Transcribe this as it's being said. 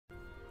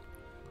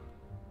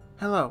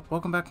Hello,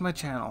 welcome back to my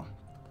channel.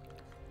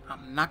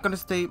 I'm not going to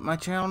state my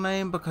channel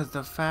name because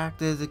the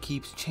fact is it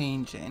keeps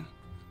changing.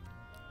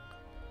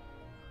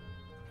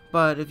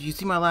 But if you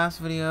see my last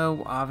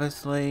video,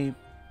 obviously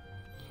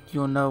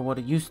you'll know what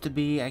it used to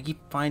be. I keep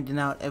finding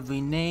out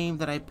every name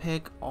that I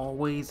pick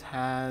always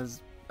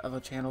has other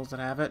channels that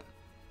have it.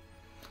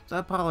 So I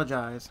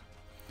apologize.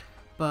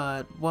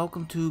 But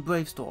welcome to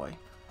Brave Story.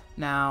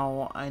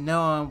 Now, I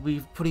know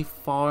we're pretty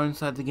far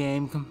inside the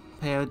game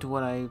compared to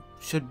what I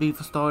should be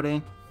for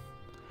starting.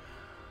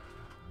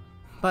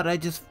 But I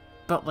just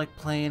felt like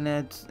playing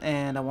it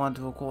and I wanted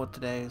to record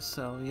today,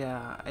 so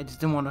yeah, I just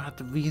didn't want to have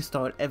to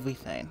restart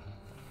everything.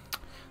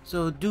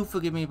 So do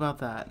forgive me about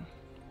that.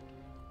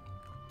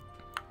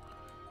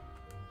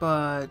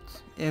 But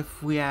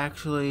if we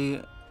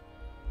actually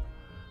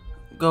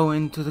go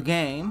into the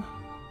game,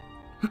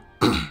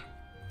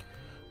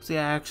 see,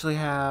 I actually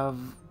have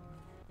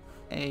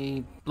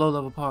a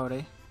low-level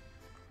party.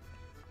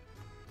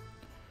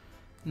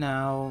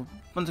 Now,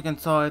 once again,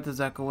 sorry if there's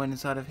echoing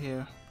inside of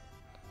here.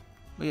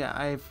 But yeah,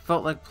 I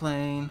felt like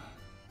playing,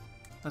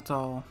 that's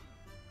all,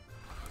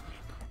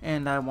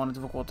 and I wanted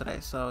to record today,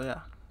 so yeah.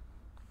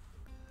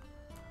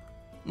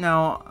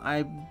 Now,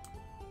 I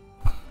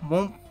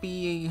won't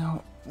be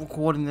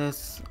recording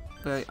this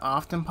very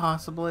often,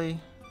 possibly.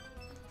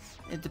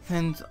 It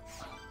depends.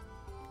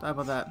 Sorry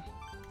about that.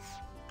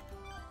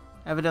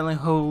 Evidently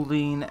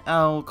holding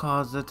L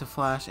caused it to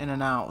flash in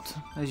and out,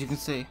 as you can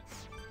see.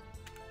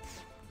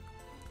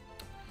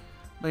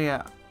 But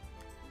yeah.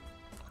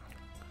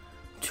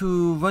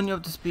 To run you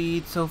up to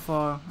speed so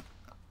far,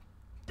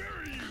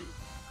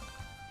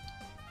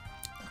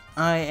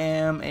 I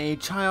am a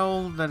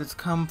child that has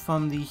come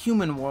from the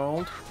human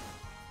world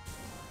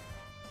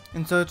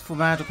in search for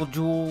magical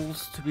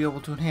jewels to be able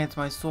to enhance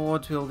my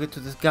sword, to be able to get to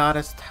this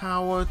goddess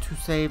tower to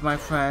save my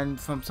friend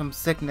from some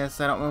sickness.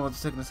 I don't remember what the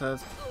sickness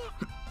is.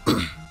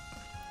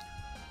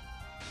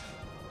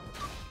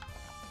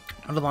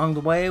 And along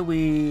the way,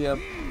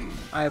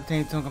 I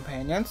obtained some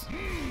companions.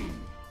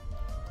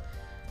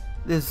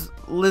 This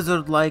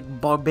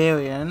lizard-like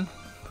barbarian,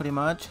 pretty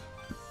much.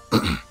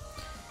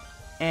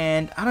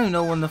 And I don't even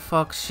know when the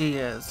fuck she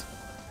is.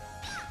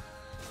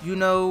 You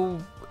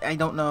know, I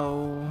don't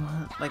know,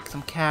 like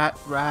some cat,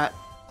 rat,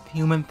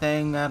 human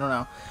thing, I don't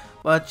know.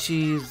 But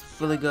she's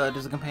really good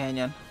as a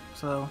companion,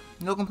 so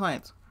no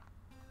complaints.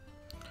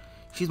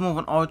 She's more of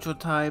an archer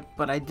type,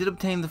 but I did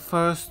obtain the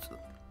first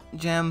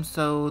gem,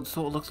 so the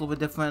sword looks a little bit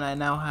different. I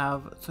now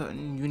have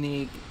certain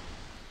unique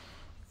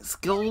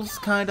skills,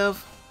 kind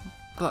of.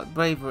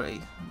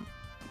 Bravery,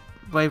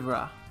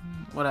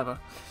 whatever.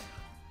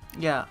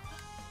 Yeah,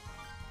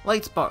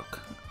 light spark.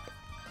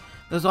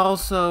 There's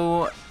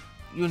also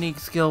unique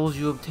skills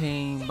you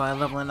obtain by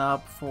leveling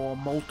up for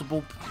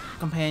multiple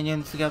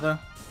companions together.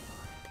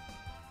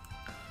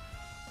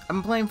 I've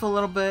been playing for a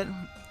little bit.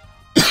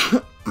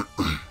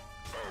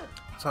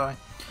 Sorry,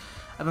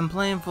 I've been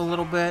playing for a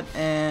little bit,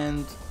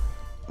 and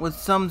with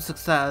some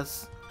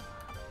success,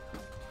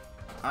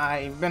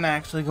 I've been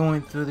actually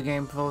going through the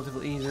game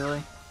relatively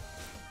easily.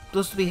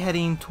 Supposed to be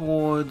heading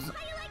towards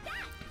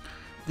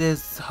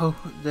this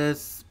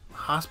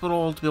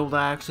hospital to be able to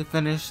actually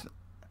finish an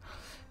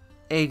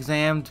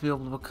exam to be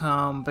able to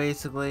become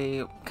basically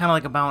kind of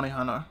like a bounty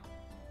hunter.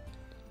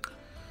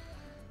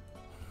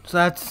 So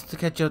that's to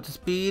catch you up to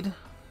speed.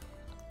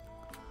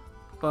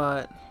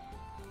 But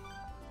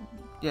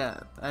yeah,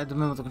 I had to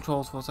move the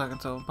controls for a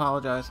second, so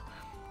apologize.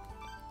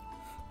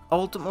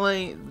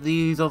 Ultimately,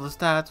 these are the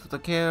stats for the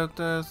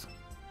characters.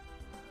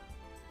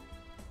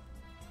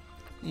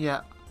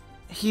 Yeah.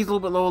 He's a little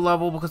bit lower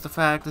level because the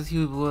fact that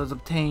he was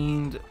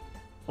obtained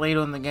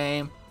later in the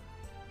game.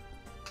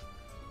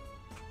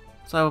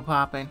 Cyber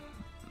popping.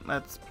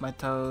 That's my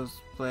toes.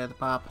 Play at the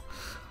pop.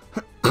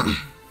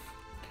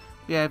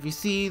 Yeah, if you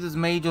see, there's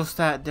major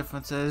stat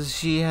differences.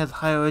 She has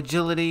higher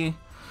agility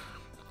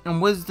and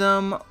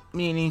wisdom,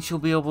 meaning she'll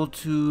be able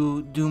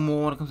to do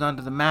more when it comes down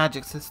to the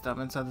magic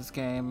system inside this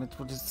game,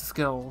 which is the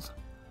skills.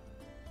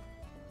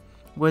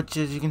 Which,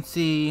 as you can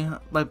see,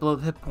 right below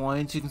the hit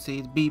points, you can see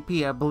it's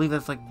BP. I believe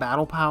that's like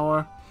battle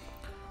power.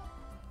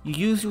 You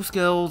use your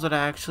skills that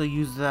actually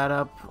use that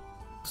up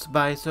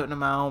by a certain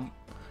amount.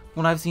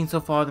 What I've seen so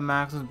far, the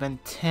max has been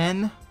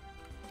 10.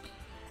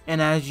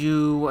 And as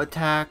you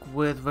attack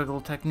with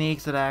regular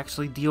techniques, that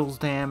actually deals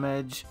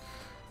damage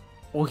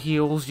or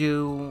heals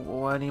you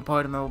or any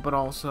party member, but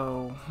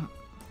also...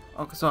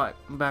 Okay, sorry,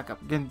 back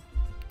up. Getting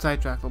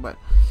sidetracked a little bit.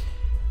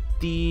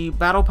 The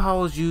battle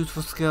power is used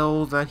for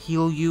skills that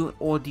heal you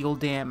or deal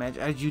damage.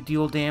 As you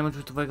deal damage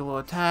with the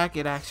regular attack,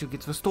 it actually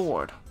gets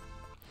restored.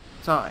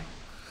 Sorry.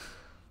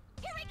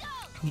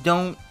 You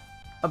don't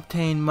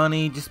obtain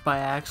money just by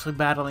actually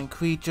battling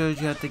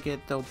creatures. You have to get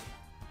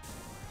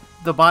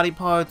the body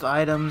parts,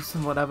 items,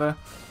 and whatever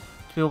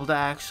to be able to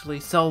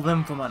actually sell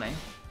them for money.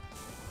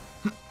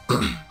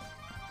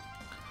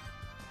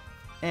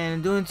 And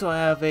in doing so, I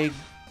have a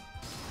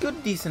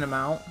good, decent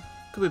amount.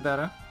 Could be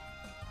better.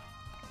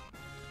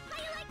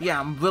 Yeah,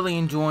 I'm really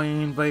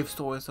enjoying Brave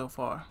Story so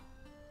far.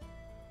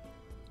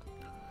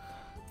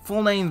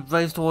 full name is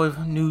Very Story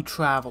of New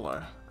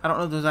Traveler. I don't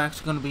know if there's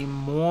actually going to be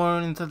more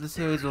inside the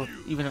series, or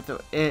even if there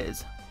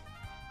is.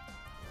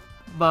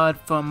 But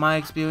from my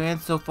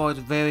experience so far, it's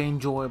very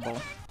enjoyable.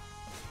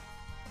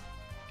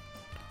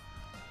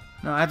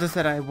 Now, as I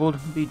said, I will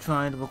be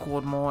trying to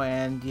record more,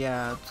 and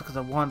yeah, it's because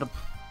I want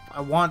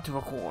to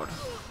record.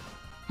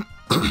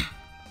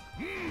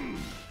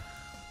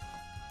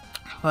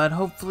 But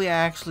hopefully I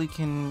actually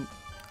can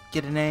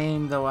get a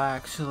name that will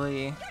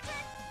actually,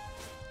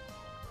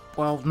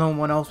 well, no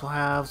one else will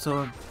have,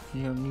 so,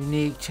 you know,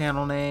 unique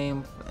channel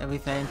name,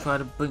 everything, try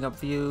to bring up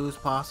views,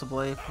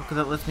 possibly, because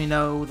that lets me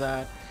know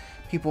that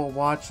people are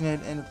watching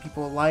it, and if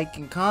people like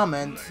and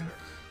comment,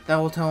 that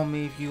will tell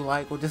me if you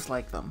like or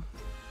dislike them.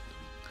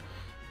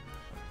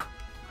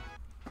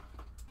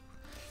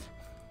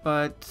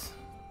 But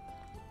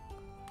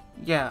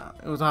yeah,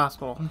 it was a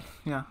hospital.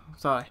 Yeah,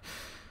 sorry.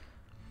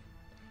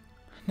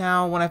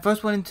 Now, when I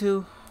first went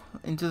into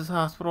this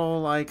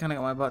hospital, I kind of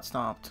got my butt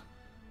stomped.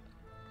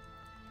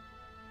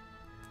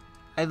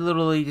 I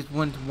literally just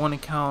went to one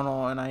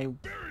encounter and I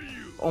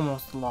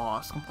almost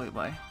lost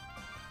completely.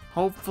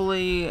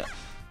 Hopefully,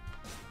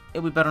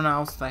 it'll be better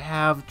now since I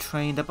have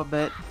trained up a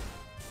bit.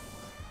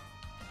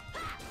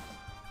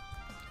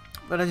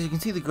 But as you can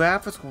see, the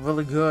graphics were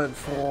really good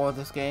for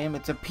this game.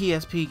 It's a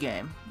PSP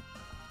game.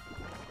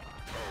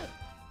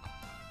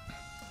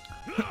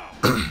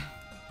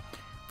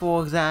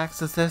 For exact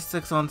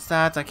statistics on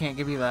stats, I can't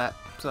give you that.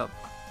 So,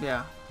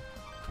 yeah.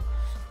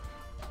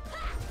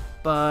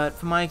 But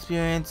from my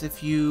experience,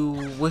 if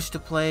you wish to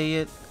play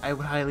it, I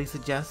would highly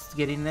suggest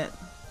getting it.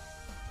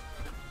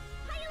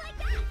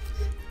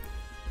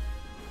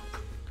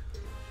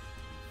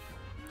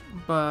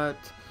 But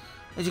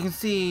as you can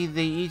see,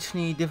 they each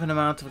need different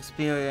amounts of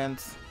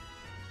experience.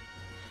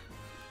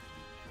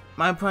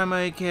 My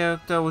primary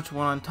character, which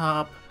one on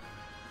top,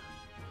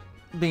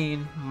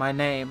 being my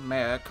name,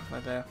 Merrick,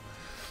 right there.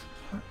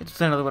 It's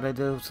generally what I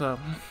do, so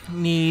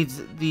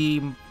needs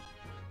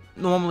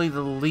normally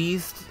the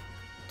least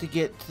to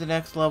get to the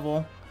next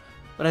level.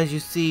 But as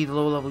you see, the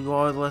lower level you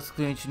are, the less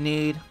experience you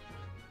need.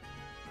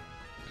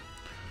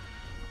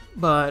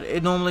 But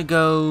it normally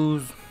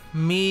goes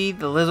me,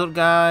 the lizard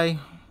guy,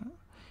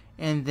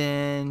 and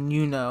then,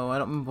 you know, I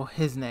don't remember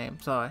his name,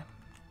 sorry.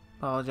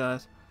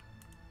 Apologize.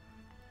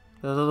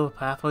 There's other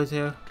pathways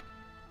here.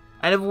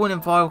 I never went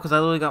in far because I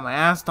literally got my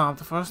ass stomped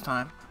the first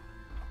time.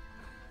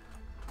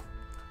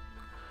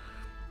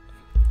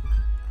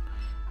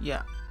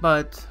 Yeah,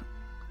 but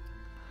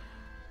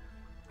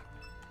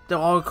they're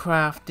all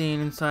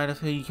crafting inside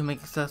of here. You can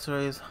make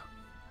accessories.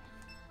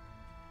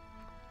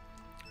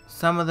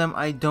 Some of them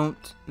I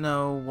don't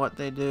know what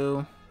they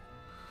do.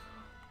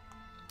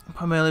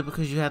 Primarily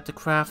because you have to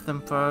craft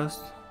them first.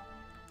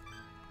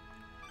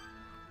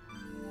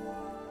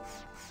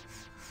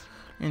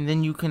 And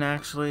then you can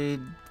actually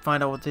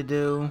find out what they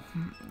do.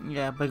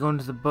 Yeah, by going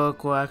to the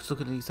book or actually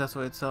look at the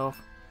accessory itself.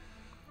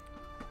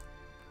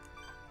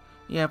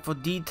 Yeah, for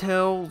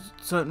details,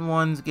 certain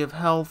ones give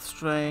health,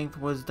 strength,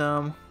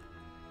 wisdom.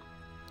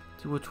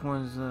 See, which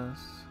one is this?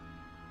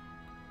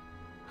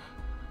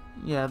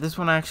 Yeah, this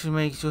one actually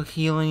makes your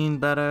healing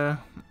better.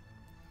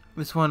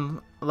 This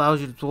one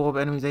allows you to absorb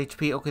enemies'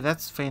 HP. Okay,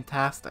 that's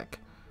fantastic.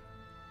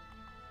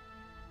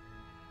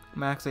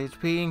 Max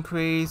HP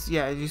increase.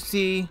 Yeah, as you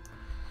see,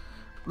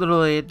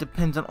 literally it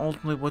depends on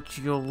ultimately what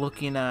you're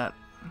looking at.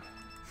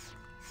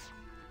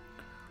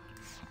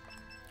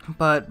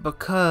 But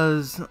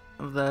because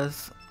of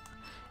this,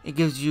 it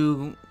gives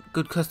you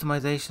good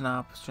customization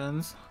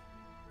options.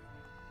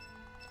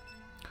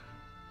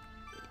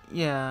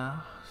 Yeah,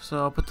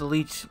 so I'll put the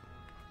leech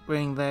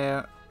ring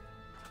there.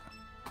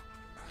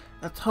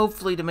 That's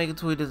hopefully to make it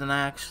so he doesn't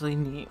actually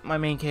need, my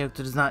main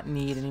character does not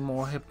need any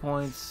more hit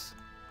points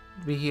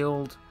to be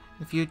healed in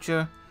the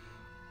future.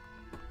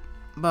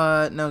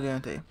 But no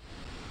guarantee.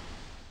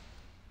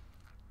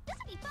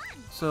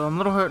 So I'm a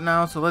little hurt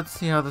now, so let's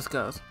see how this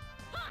goes.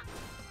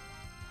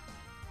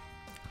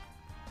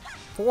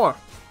 4.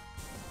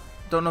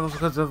 Don't know if it's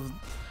because of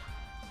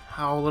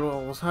how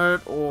little it was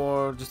hurt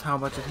or just how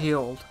much it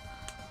healed.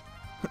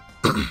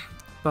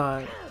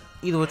 But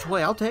either which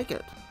way, I'll take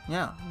it.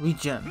 Yeah,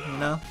 regen, you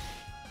know?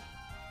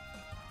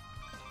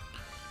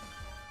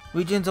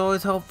 Regen's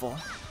always helpful.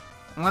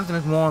 I'm going to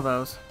make more of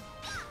those.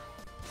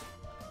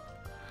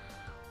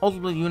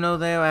 Ultimately, you know,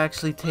 there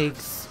actually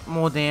takes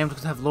more damage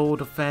because I have lower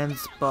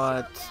defense,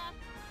 but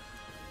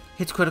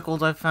hits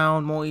criticals I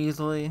found more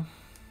easily.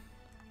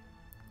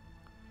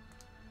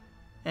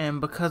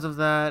 And because of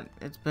that,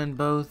 it's been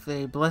both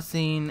a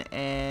blessing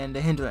and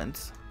a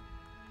hindrance.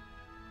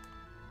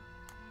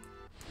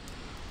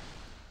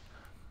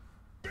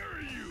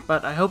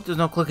 But I hope there's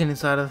no clicking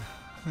inside of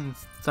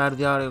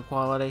the audio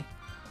quality.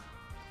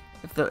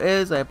 If there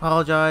is, I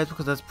apologize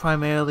because that's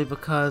primarily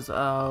because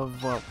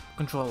of, well,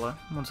 controller,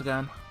 once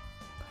again.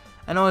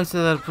 I know I say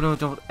that pretty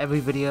much on every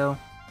video,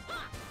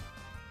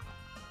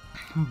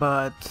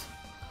 but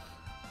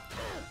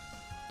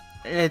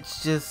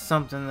it's just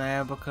something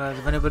there because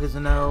if anybody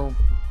doesn't know,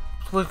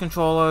 Switch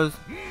controllers,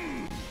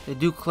 they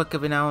do click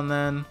every now and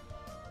then.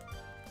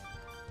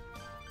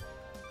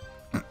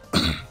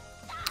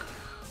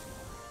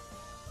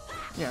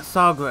 Yeah,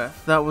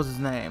 Sawgrith, that was his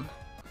name.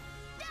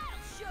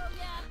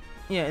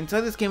 Yeah,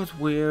 inside this game it's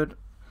weird.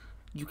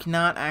 You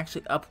cannot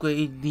actually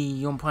upgrade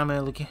your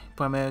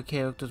primary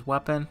character's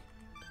weapon.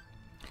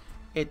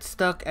 It's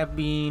stuck at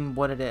being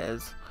what it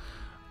is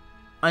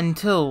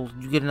until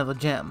you get another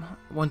gem.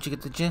 Once you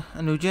get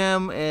a new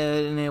gem,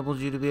 it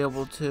enables you to be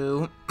able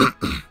to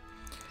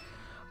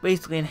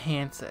basically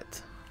enhance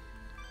it.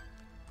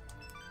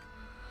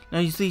 Now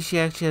you see she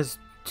actually has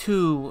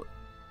 2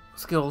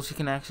 skills she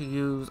can actually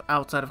use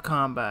outside of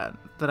combat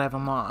that I've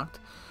unlocked.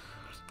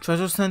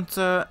 Treasure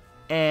Sensor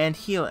and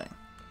Healing.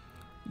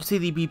 You see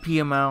the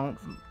BP amount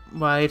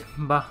right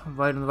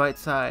on the right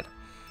side.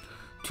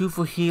 2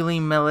 for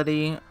Healing,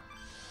 Melody,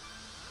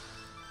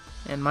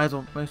 and might as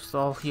well make it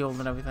all healed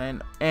and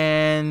everything.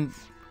 And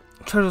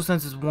Treasure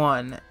Sense is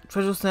 1.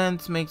 Treasure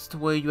Sense makes it to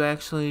where you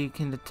actually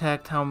can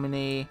detect how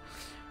many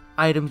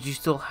items you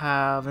still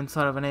have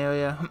inside of an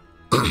area.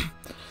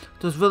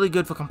 So it's really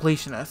good for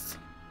completionists,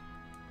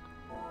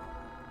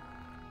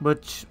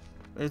 which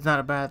is not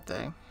a bad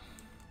thing.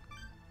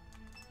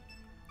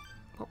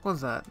 What was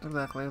that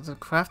exactly? Is it a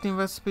crafting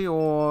recipe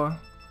or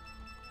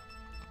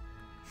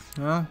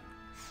no?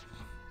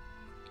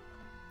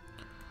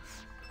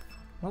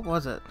 What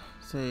was it?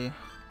 Let's see.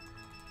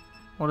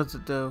 What does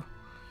it do?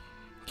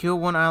 Cure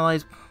 1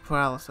 ally's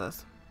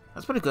paralysis.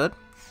 That's pretty good.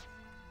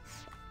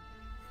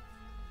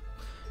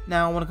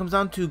 Now, when it comes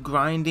down to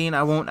grinding,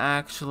 I won't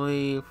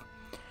actually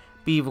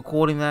be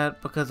recording that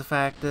because the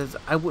fact is,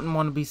 I wouldn't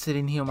want to be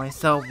sitting here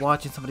myself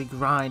watching somebody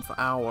grind for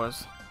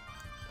hours.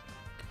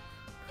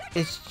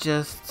 It's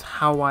just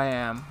how I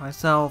am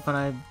myself,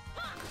 and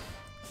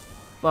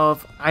well,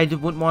 if I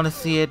wouldn't want to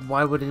see it,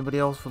 why would anybody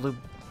else really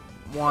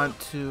want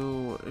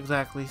to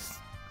exactly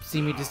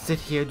see me just sit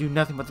here do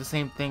nothing but the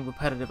same thing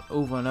repetitive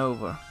over and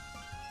over?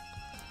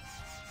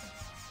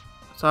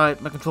 Sorry,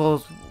 my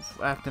controller's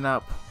acting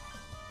up.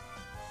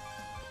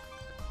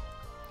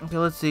 Okay,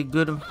 let's see.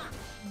 Good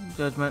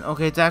judgment.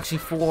 Okay, it's actually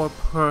 4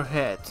 per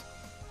hit.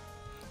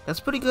 That's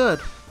pretty good.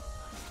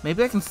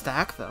 Maybe I can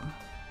stack them.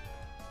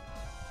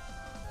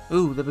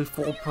 Ooh, there'll be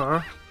 4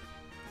 per.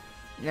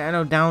 Yeah, I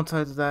know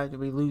downsides of that.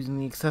 You'll be losing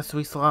the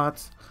accessory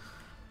slots.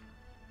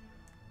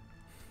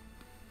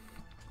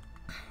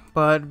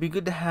 But it'd be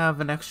good to have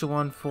an extra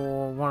one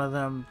for one of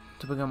them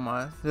to begin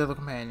with. The other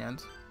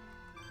companions.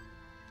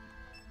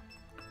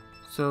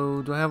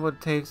 So, do I have what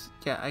it takes?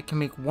 Yeah, I can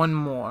make 1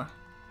 more.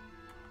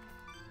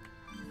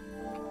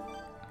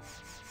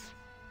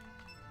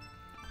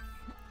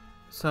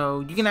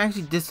 So, you can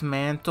actually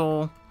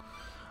dismantle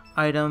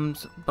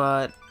items,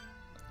 but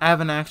I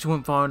haven't actually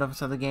went far enough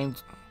inside the game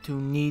to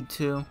need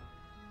to.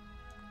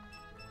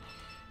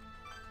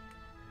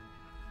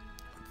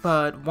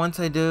 But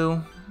once I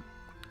do,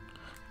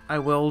 I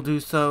will do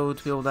so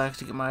to be able to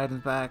actually get my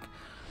items back.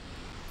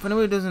 For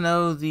anybody who doesn't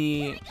know,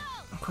 the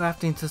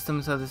crafting system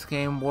inside this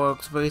game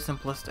works very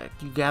simplistic.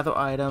 You gather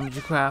items,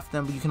 you craft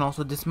them, but you can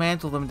also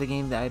dismantle them to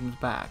gain the items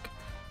back.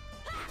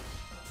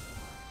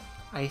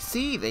 I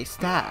see, they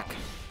stack.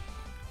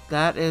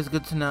 That is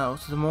good to know.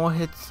 So the more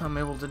hits I'm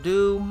able to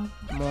do,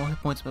 the more hit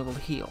points I'm able to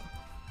heal.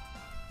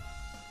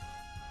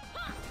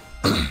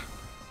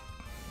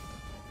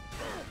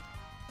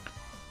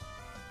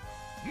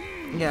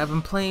 Yeah, I've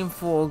been playing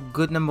for a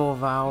good number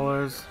of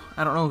hours.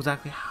 I don't know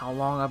exactly how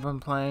long I've been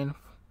playing.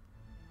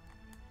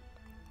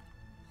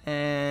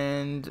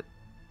 And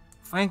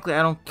frankly,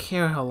 I don't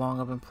care how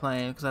long I've been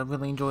playing because I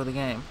really enjoy the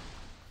game.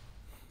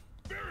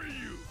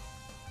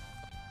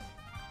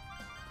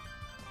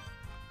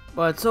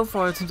 But so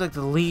far, it seems like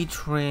the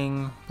leech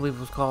ring, I believe it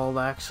was called,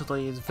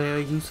 actually is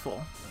very useful.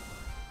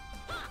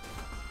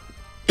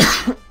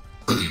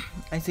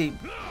 I see.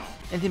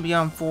 Anything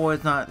beyond 4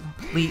 is not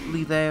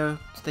completely there,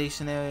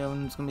 stationary,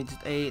 and it's gonna be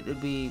just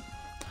 8.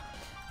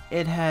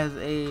 It has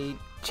a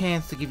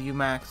chance to give you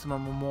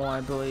maximum or more, I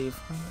believe.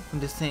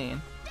 I'm just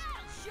saying.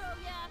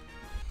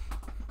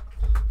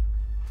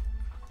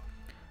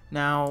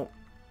 Now,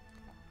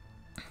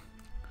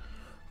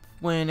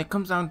 when it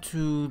comes down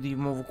to the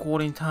more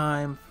recording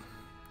time,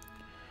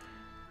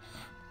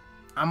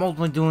 I'm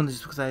ultimately doing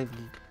this because I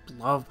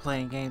love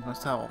playing games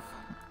myself.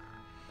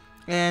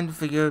 And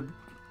figured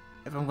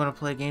if I'm going to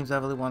play games I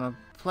really want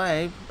to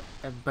play,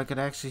 I could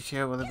actually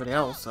share with everybody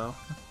else, so.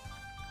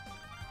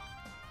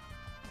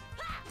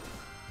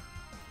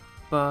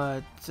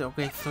 But,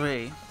 okay,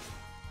 3.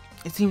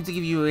 It seems to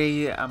give you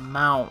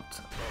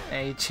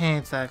a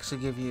chance to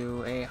actually give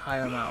you a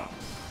higher amount.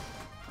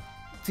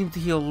 It seems to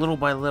heal little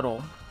by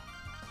little.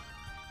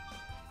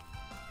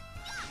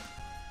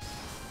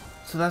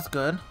 So that's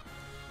good.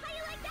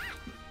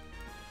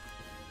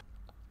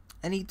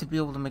 I need to be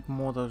able to make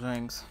more of those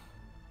rings.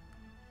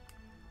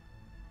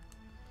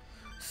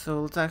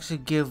 So let's actually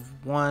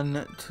give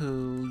 1 to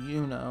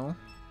Yuno.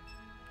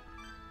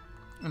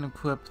 And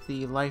equip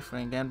the life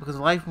ring again, because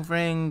the life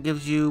ring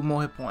gives you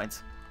more hit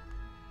points.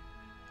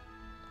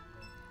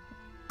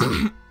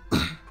 Okay,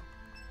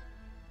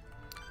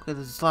 there's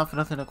a slot for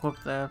nothing to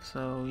equip there,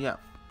 so yeah.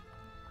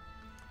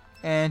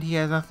 And he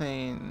has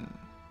nothing.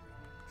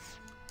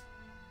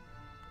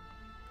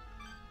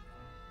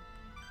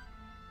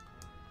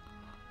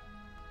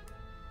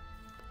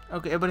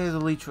 Okay, everybody has a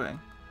leech ring.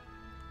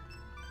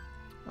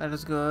 That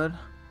is good.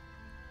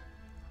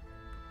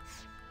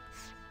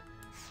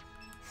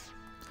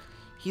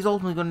 He's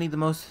ultimately going to need the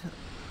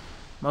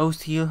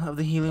most heal of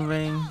the healing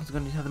ring. He's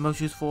going to have the most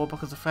use for,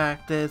 because the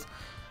fact is,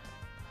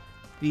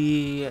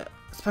 the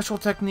special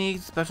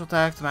techniques, special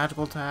attacks,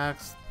 magical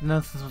attacks,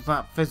 nothing was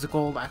not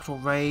physical, actual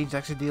rage,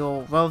 actually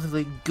deal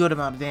relatively good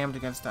amount of damage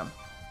against him.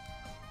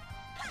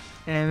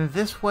 And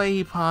this way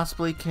he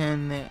possibly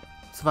can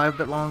survive a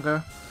bit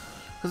longer,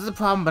 because there's a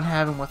problem I've been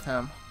having with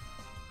him.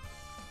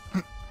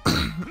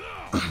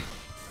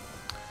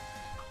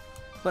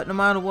 But no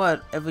matter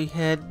what, every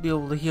hit be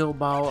able to heal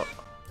about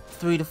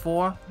 3 to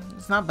 4.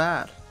 It's not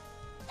bad.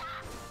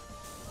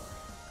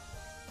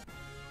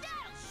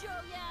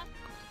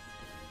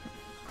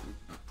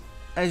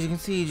 As you can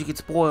see, as you get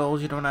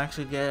spoiled, you don't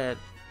actually get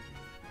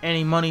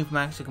any money from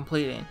actually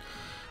completing.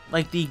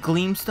 Like the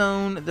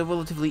Gleamstone, they're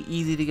relatively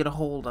easy to get a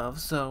hold of,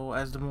 so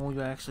as the more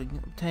you actually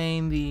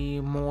obtain,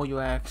 the more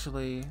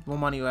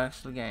money you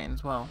actually gain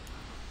as well.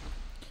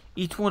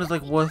 Each one is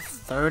like worth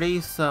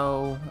 30,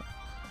 so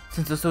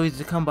since they're so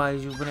easy to come by,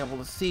 as you've been able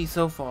to see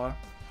so far.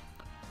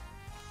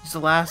 Just the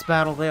last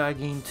battle there, I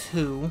gained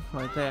 2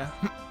 right there.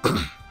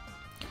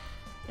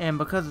 And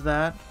because of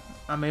that,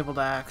 I'm able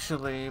to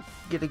actually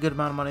get a good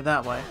amount of money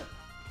that way.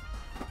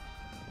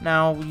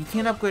 Now, you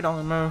can't upgrade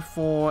armor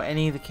for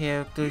any of the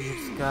characters.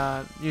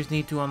 You just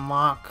need to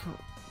unlock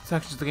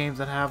sections of the games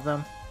that have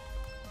them.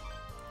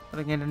 But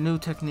again, a new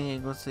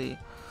technique, let's see.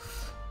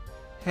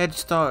 Head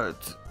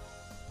Start.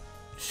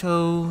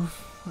 Show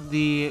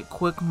the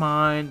quick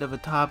mind of a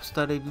top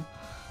studied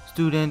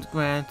student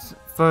grants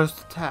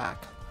first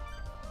attack.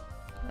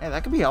 Hey,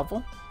 that could be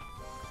helpful.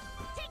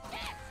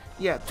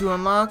 Yeah, to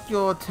unlock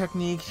your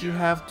techniques, you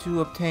have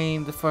to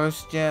obtain the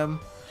first gem.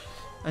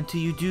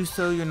 Until you do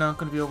so, you're not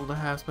going to be able to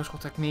have special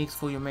techniques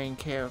for your main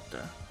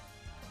character.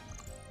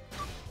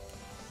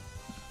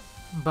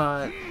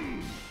 But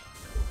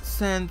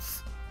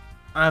since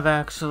I've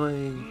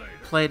actually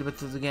played a bit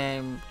through the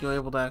game, you're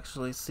able to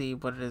actually see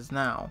what it is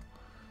now.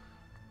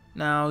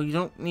 Now, you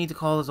don't need to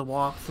call this a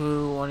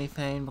walkthrough or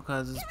anything,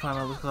 because it's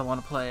primarily because I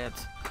want to play it.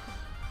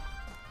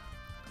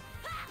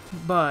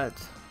 But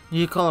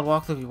you could call it a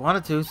walkthrough if you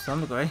wanted to some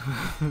degree.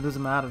 It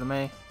doesn't matter to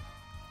me.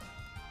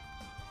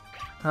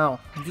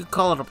 Hell, you could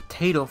call it a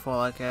potato for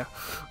all I care.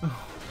 As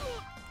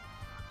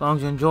long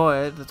as you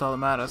enjoy it, that's all that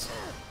matters.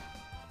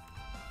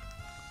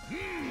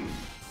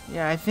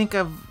 Yeah, I think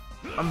I'm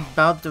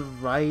about the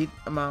right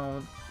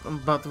amount. I'm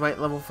about the right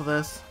level for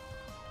this.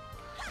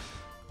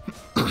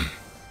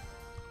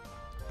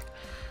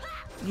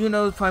 You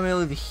know,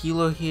 primarily the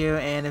healer here,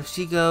 and if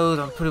she goes,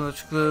 I'm pretty much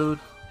screwed.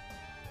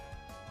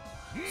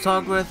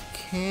 Sogreth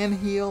can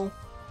heal,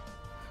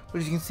 but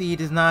as you can see, he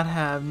does not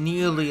have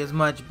nearly as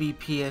much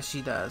BP as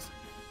she does.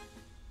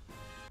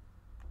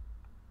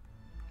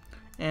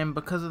 And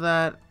because of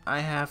that, I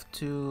have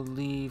to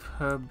leave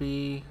her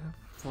be,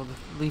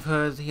 leave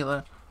her as a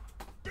healer.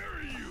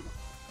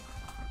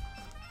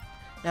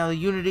 Now the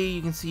Unity,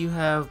 you can see you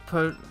have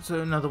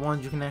certain other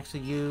ones you can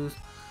actually use.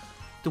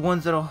 The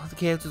ones that are the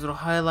characters that are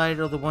highlighted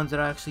are the ones that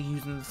are actually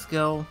using the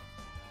skill.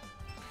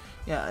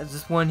 Yeah,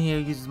 this one here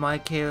uses my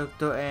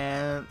character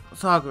and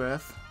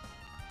Sogreth.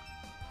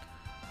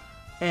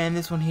 And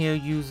this one here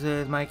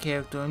uses my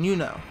character and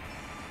Yuno.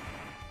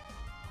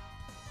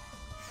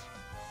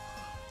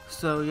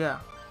 So yeah.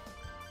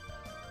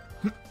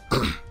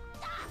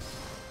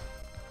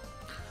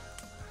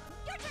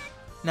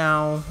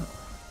 Now,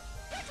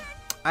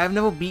 I've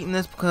never beaten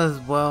this because,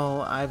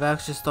 well, I've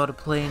actually started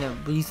playing it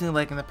recently,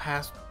 like in the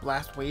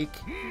last week.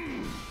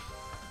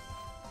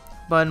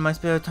 But in my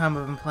spare time,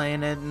 I've been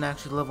playing it and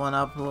actually leveling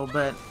up a little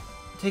bit.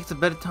 It takes a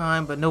bit of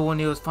time, but nowhere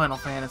near as Final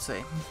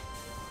Fantasy.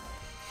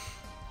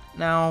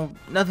 Now,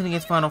 nothing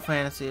against Final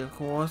Fantasy, of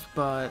course,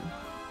 but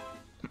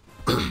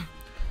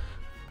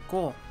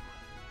cool.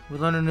 We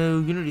learned a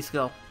new Unity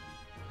skill,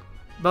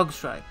 Bug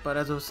Strike. But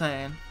as I was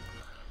saying,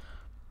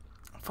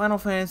 Final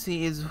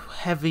Fantasy is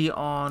heavy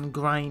on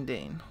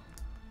grinding.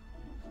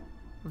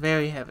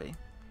 Very heavy.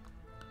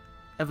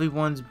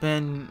 Everyone's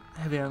been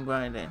heavy on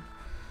grinding.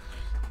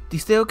 The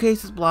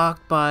staircase is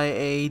blocked by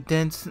a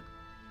dense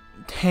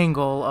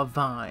tangle of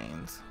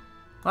vines.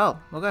 Well,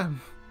 okay.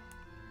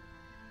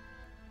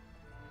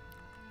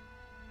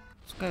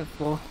 Okay,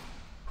 floor.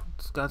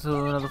 Let's go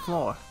to another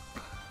floor.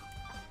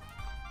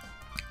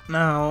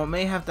 Now, I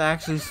may have to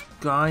actually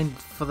grind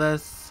for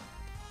this.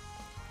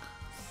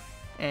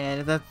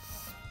 And if that's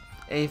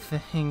a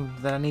thing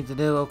that I need to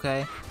do,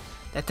 okay.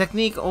 That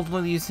technique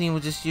ultimately you've seen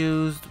was just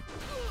used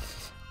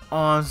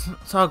on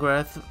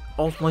Sogreth.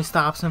 Ultimately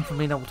stops him from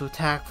being able to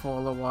attack for a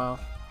little while.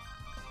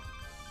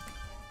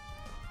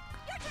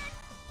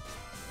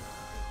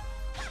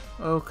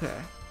 Okay.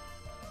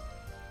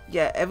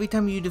 Yeah, every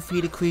time you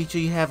defeat a creature,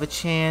 you have a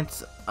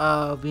chance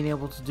of being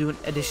able to do an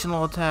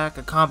additional attack,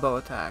 a combo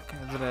attack,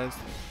 as it is.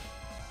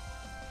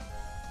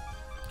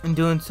 In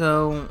doing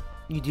so,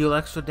 you deal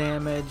extra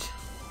damage.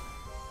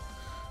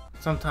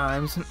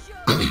 Sometimes.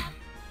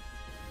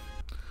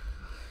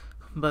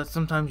 But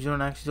sometimes you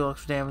don't actually deal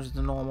extra damage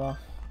than normal.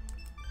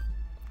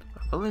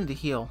 I need to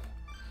heal.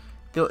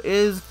 There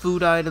is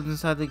food items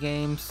inside the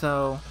game,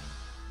 so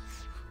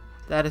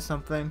that is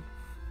something.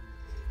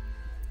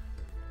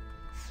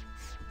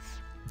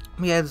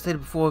 Yeah, as I stated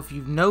before, if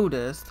you've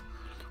noticed,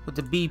 with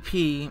the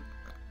BP,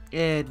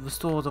 it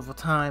restores over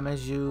time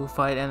as you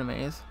fight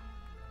enemies.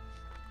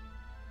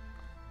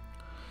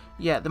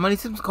 Yeah, the money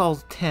system's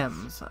called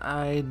Tim's.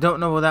 I don't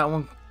know where that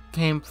one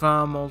came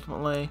from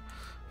ultimately,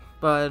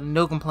 but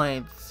no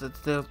complaints. It's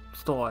their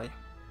story.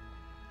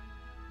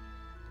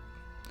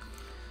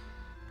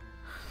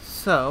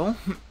 So,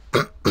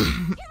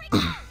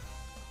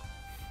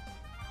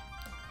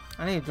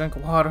 I need a drink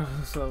of water,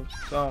 so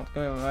don't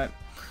give me a minute.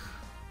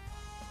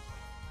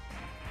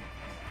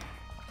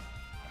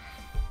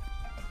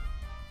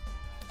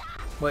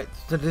 Wait,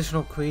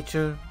 traditional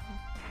creature?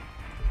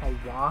 A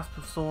wasp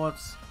of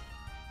sorts?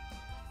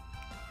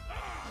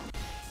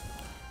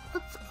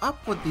 What's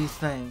up with these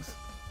things?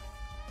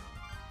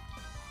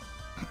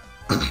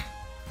 I'm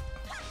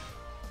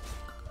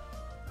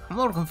a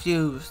little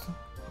confused.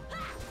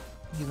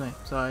 Excuse me,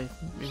 sorry,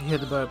 you hear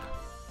the burp.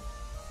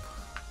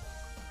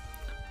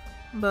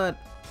 But,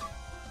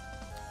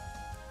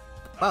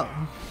 well,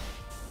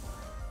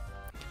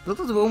 looks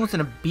like we're almost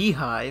in a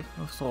beehive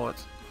of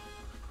sorts.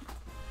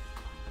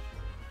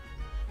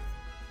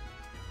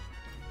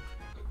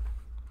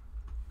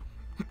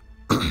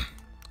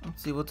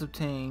 Let's see what's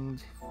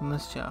obtained from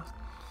this chest.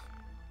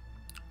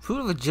 Fruit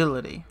of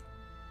agility.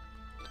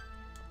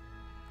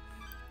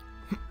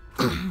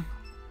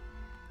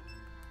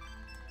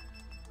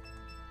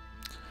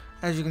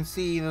 As you can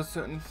see, there's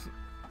certain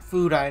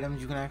food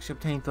items you can actually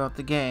obtain throughout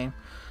the game.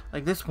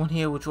 Like this one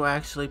here, which will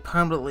actually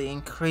permanently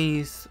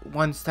increase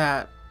one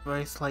stat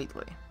very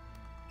slightly.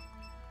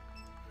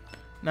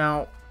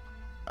 Now,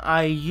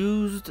 I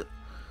used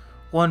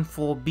one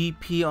for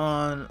BP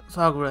on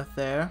Sagareth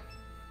there.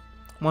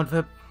 One for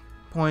hit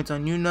points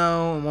on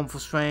Yuno, and one for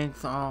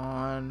strength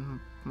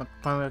on my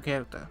primary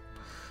character.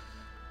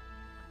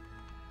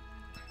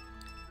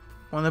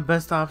 One of the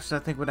best options I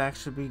think would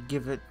actually be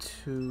give it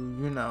to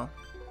Yuno.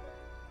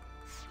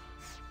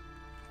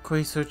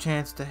 Increase her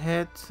chance to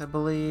hit, I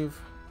believe.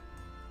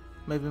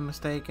 Maybe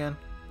mistaken.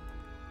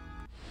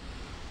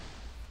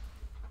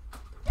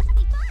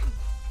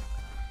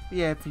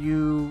 Yeah, if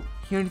you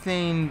hear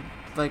anything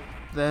like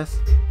this,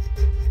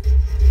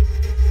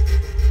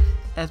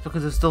 that's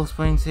because it still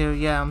springs here.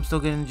 Yeah, I'm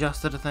still getting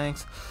adjusted to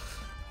things.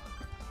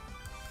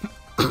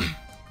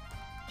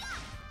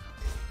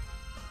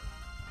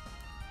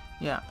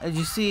 Yeah, as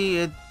you see,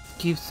 it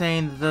keeps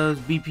saying that those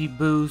BP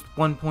boost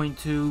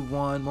 1.2,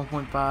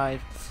 1.5.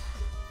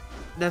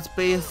 That's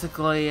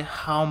basically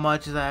how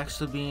much is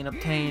actually being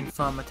obtained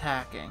from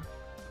attacking,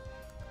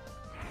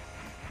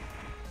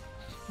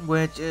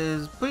 which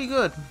is pretty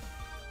good.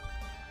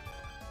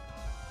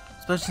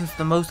 Especially since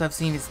the most I've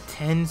seen is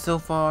 10 so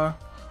far,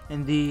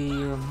 and the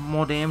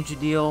more damage you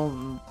deal,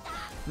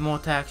 the more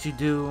attacks you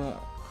do,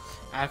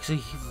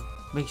 actually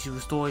makes you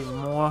restore even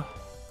more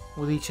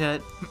with each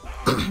hit,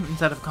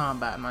 instead of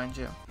combat, mind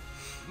you.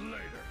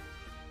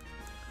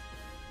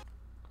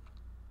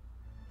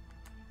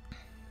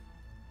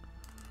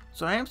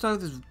 So I am sorry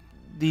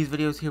these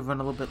videos here run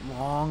a little bit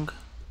long,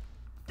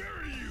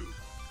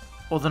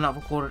 or they're not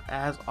recorded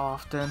as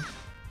often.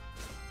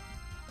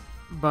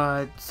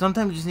 But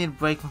sometimes you just need a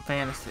break from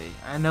fantasy.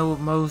 I know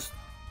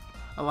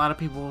a lot of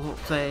people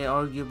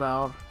argue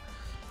about,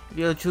 if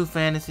you're a true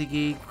fantasy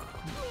geek,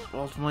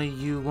 ultimately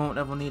you won't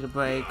ever need a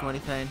break or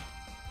anything.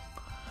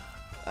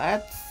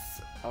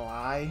 That's a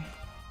lie.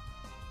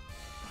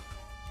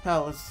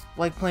 Hell, it's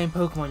like playing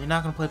Pokemon. You're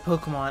not going to play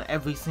Pokemon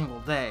every single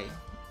day.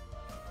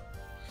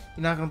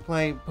 You're not going to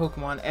play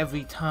Pokemon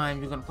every time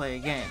you're going to play a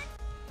game.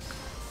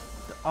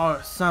 There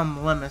are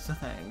some limits to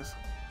things.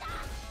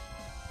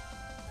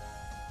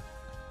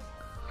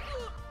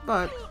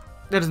 But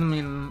that doesn't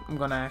mean I'm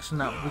going to actually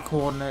not be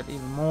recording it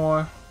even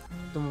more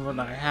than what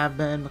I have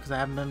been, because I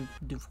haven't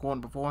been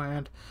recording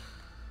beforehand.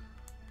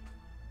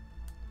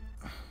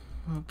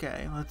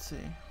 Okay, let's see.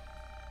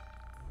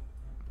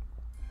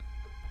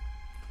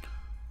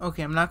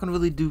 Okay, I'm not going to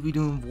really be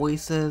doing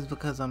voices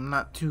because I'm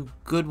not too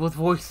good with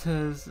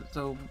voices,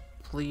 so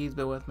please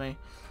bear with me.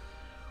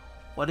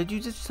 What did you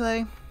just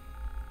say?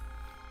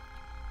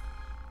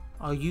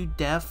 Are you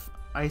deaf?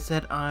 I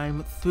said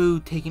I'm through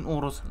taking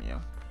orders from you.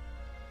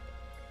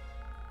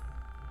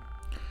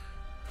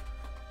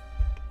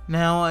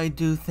 Now I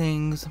do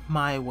things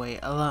my way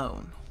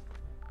alone.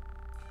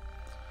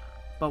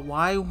 But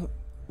why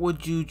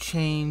would you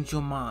change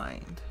your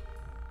mind?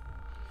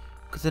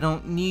 Because I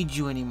don't need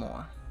you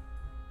anymore.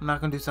 I'm not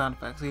gonna do sound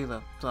effects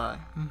either, sorry.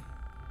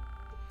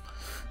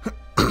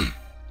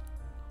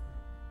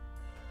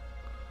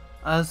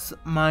 Us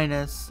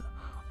minus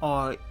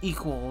or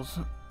equals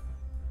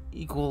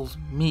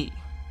me.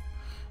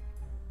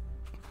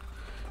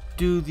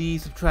 Do the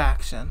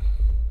subtraction.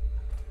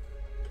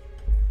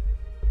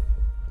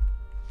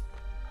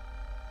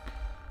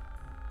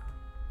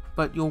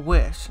 But your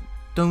wish,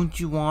 don't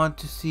you want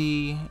to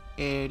see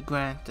it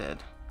granted?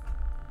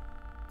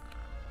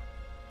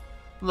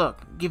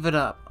 Look, give it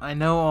up. I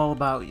know all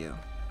about you.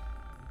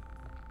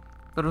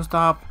 Better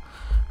stop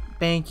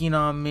banking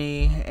on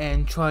me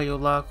and try your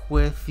luck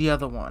with the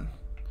other one.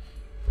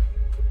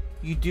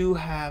 You do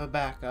have a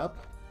backup.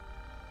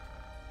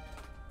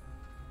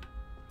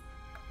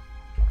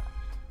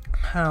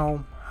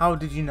 How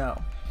did you know?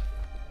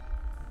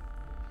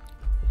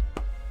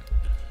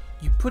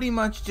 You pretty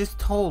much just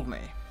told me.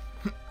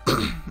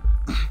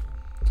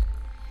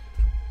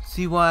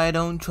 See why I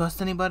don't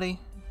trust anybody?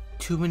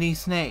 Too many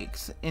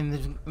snakes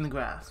in the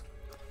grass.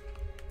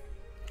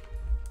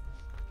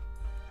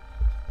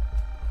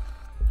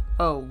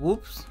 Oh,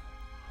 whoops.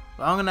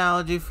 Wrong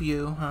analogy for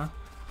you, huh?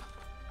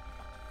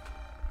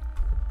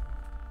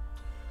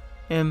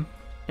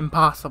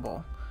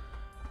 Impossible.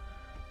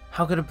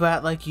 How could a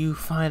brat like you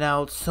find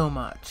out so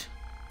much?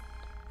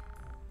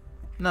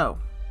 No.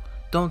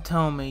 Don't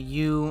tell me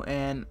you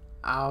and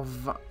I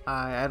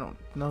don't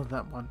know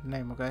that one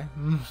name, okay?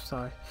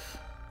 Sorry.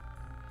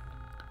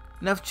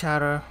 Enough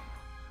chatter.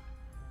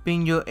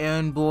 Being your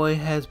errand boy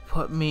has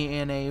put me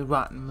in a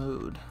rotten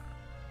mood.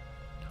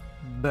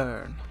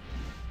 Burn.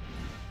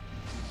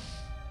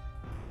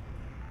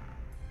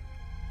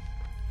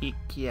 Eek,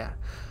 yeah.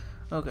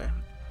 Okay.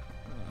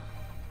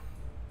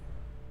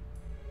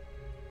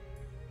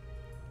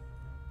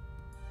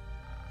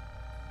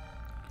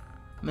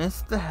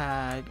 Miss the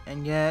hag,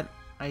 and yet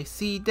I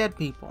see dead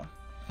people.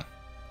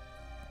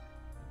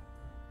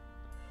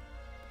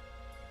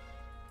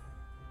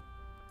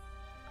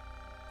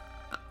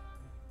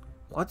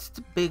 What's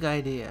the big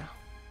idea?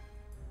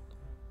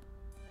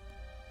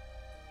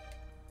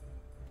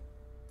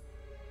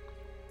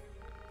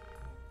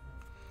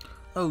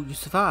 Oh, you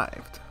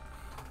survived.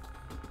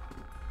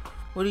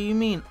 What do you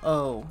mean,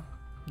 oh?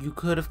 You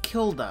could have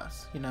killed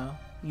us, you know,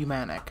 you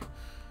manic.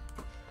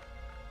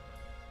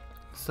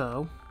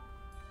 So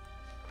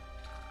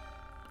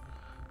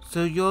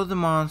you're the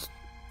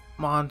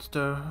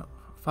monster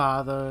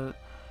Father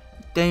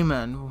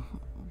Damon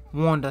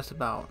warned us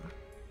about.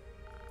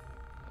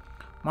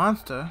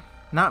 Monster?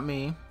 Not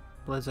me,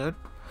 Blizzard.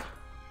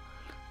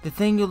 The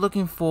thing you're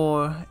looking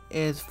for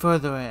is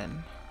further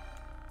in.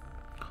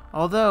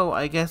 Although,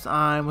 I guess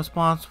I'm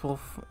responsible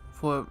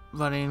for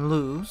running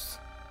loose.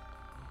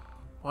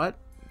 What?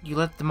 You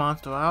let the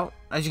monster out?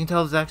 As you can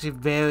tell, it's actually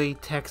very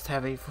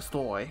text-heavy for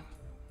story.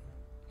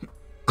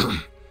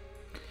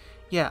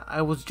 Yeah,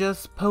 I was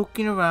just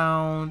poking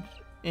around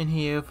in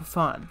here for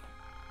fun.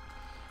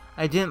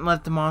 I didn't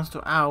let the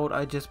monster out,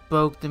 I just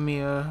broke the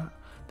mirror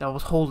that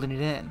was holding it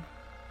in.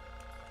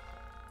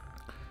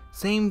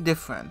 Same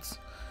difference.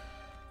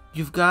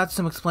 You've got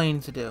some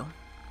explaining to do.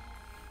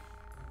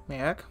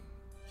 Merrick,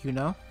 you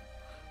know,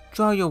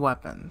 draw your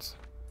weapons.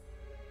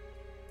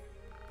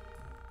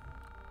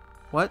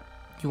 What?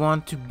 You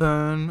want to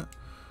burn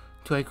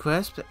to a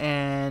crisp,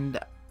 and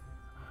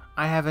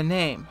I have a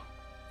name.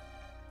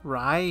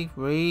 I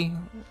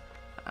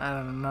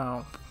don't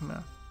know.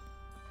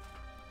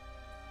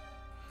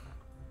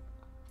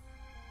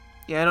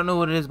 Yeah, I don't know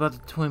what it is about the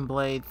twin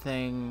blade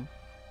thing.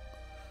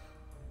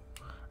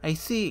 I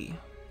see.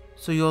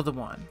 So you're the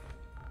one.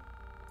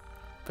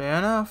 Fair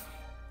enough.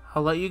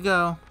 I'll let you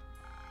go.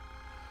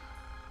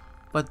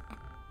 But,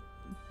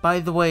 by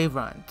the way,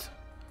 Runt,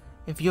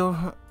 if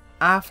you're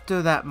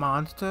after that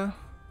monster,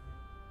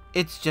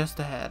 it's just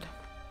ahead.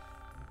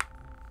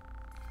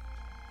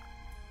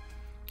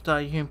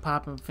 Sorry, you hear him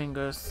popping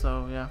fingers,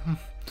 so yeah.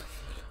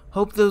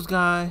 Hope those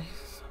guys,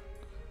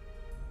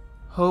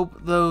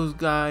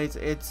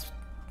 it's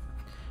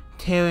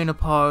tearing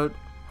apart,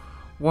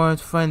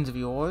 weren't friends of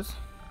yours.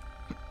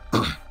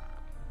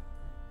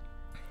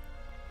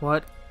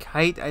 What?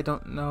 Kite? I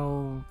don't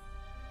know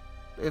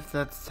if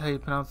that's how you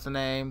pronounce the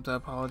name, so I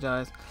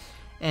apologize.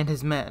 And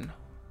his men.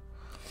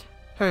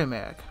 Hurry,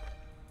 Merrick.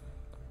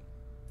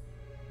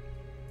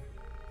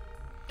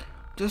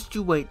 Just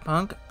you wait,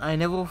 punk. I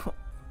never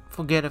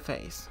forget a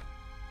face.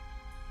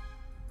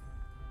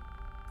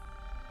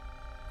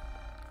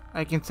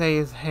 I can say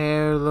his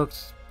hair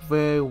looks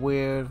very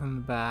weird from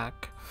the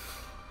back.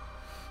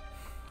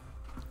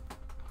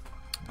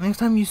 Next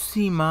time you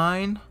see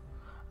mine,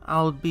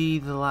 I'll be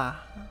the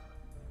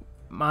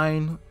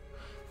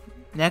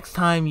Next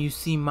time you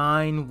see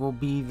mine will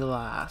be the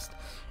last,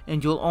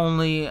 and you'll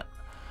only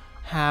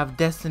have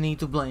destiny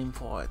to blame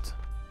for it.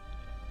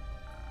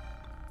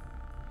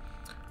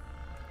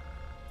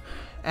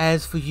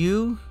 As for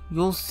you,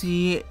 you'll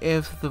see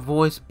if the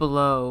voice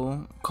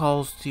below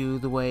calls to you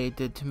the way it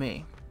did to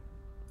me.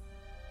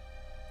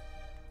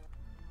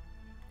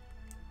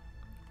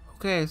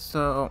 Okay,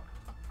 so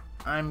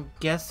I'm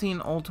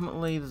guessing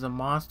ultimately there's a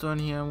monster in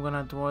here I'm gonna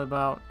have to worry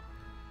about.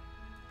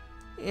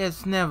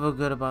 It's never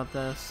good about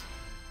this.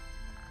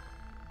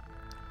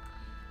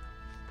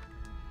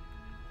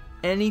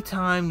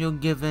 Anytime you're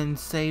given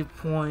save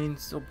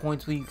points or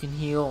points where you can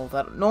heal,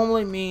 that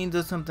normally means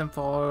there's something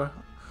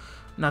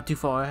not too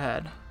far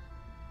ahead.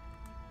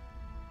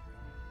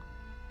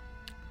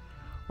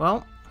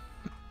 Well,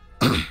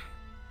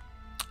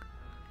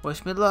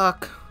 wish me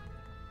luck.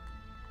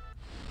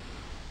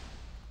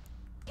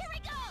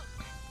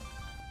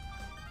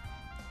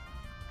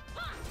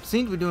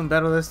 seem to be doing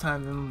better this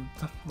time than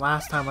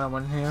last time when I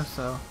went in here,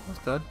 so that's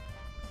good.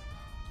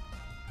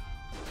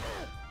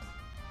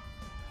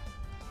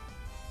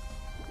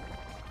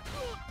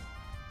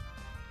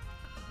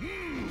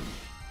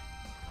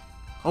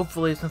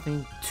 Hopefully it's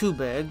nothing too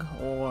big,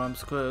 or I'm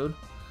screwed.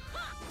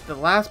 The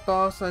last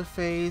boss I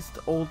faced,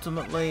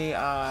 ultimately,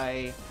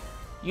 wasn't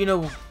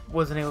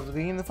able to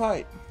be in the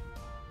fight.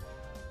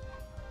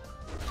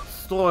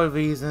 Story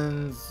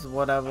reasons,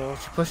 whatever.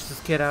 She pushed this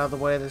kid out of the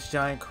way of this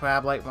giant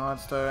crab-like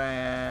monster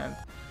and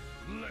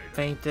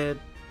fainted.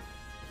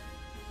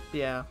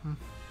 Yeah.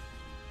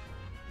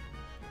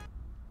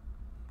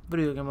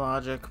 Video game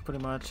logic,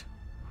 pretty much.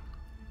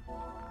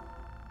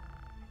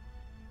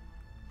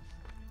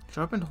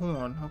 Sharpened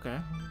horn, okay.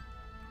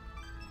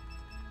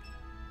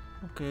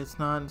 Okay, it's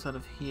not inside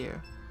of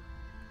here.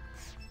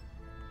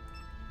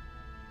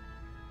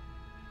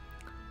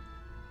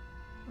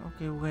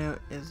 Okay, where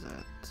is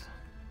it?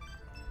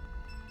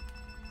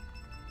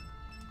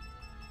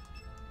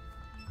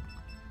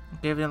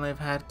 Okay, evidently I've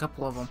had a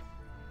couple of them.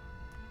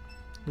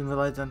 Didn't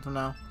realize that until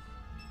now.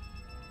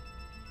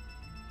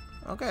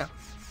 Okay.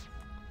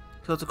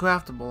 So it's a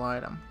craftable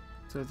item.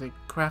 So it's a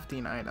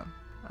crafting item.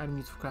 Item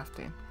used for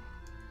crafting.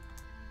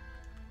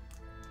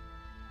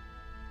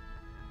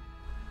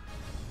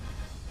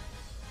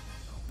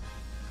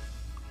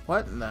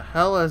 What in the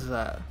hell is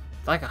that?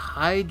 It's like a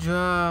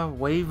Hydra,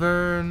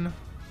 Wyvern.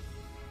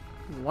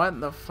 What in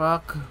the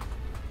fuck?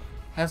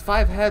 Has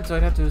 5 heads, so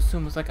I'd have to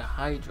assume it's like a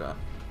Hydra.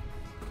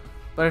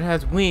 But it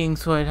has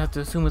wings, so I'd have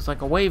to assume it's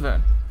like a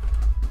Wyvern.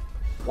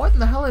 What in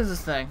the hell is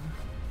this thing?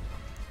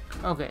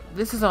 Okay,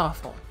 this is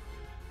awful.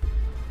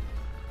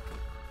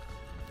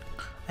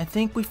 I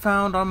think we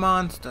found our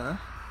monster.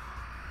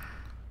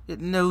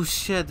 No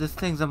shit, this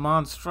thing's a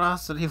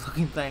monstrosity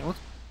looking thing.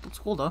 Looks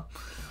cool though.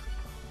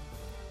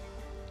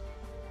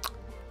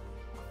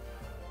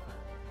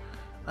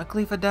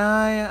 Luckily if I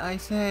die, I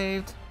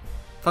saved.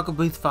 Fucking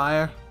breathe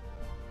fire.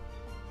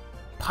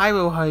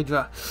 Pyro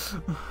Hydra.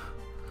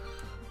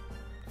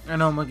 I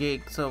know I'm a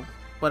geek, so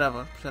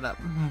whatever. Shut up.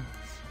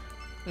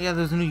 Yeah,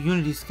 there's a new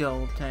Unity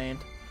skill obtained.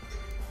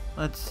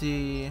 Let's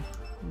see.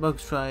 Bug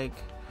Strike.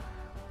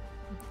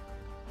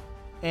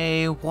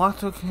 A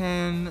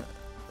waterkin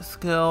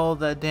skill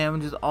that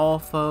damages all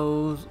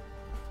foes.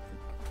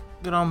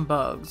 Good on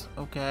bugs.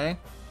 Okay.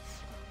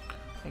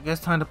 I guess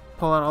time to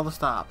pull out all the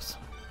stops.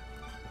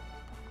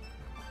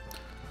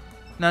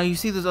 Now you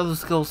see there's other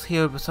skills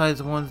here besides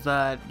the ones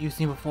that you've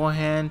seen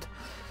beforehand.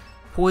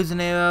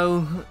 Poison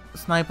Arrow,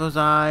 Sniper's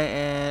Eye,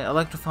 and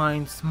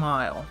Electrifying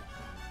Smile.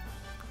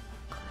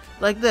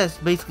 Like this,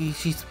 basically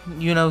she,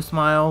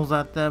 smiles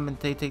at them and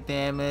they take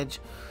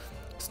damage.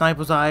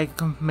 Sniper's Eye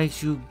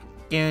makes you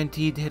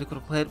guaranteed to hit a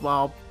critical hit,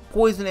 while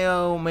Poison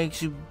Arrow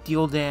makes you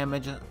deal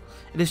damage,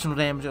 additional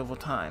damage over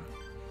time.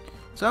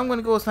 So I'm going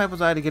to go with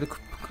Sniper's Eye to get a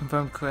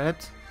confirmed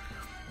crit.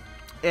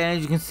 And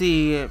as you can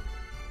see,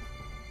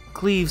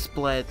 Cleave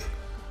Split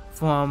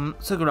from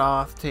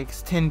Sigurdoth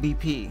takes 10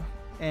 BP.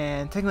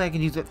 And technically I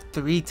can use it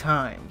 3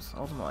 times,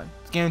 ultimately.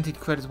 It's guaranteed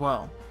crit as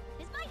well.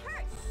 This might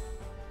hurt.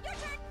 Your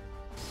turn.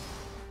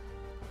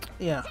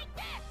 Yeah.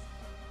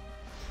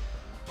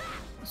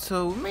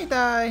 So we may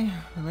die.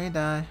 We may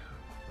die.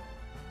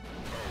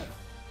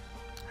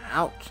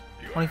 Ouch.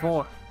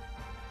 24.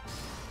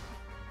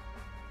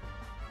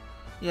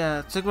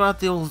 Yeah,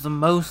 Sigurdoth deals the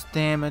most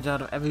damage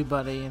out of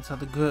everybody inside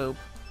the group.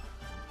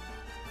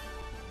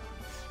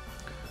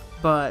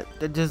 But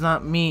that does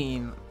not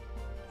mean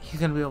he's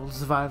gonna be able to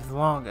survive the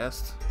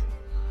longest.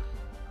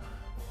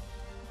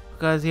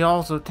 Because he's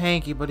also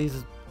tanky, but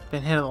he's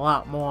been hit a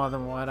lot more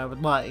than what I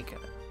would like.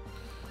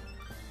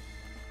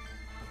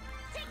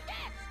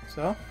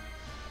 So,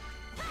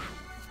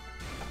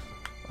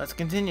 let's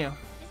continue.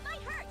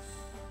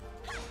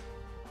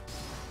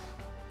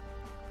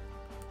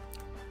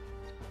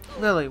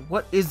 Really,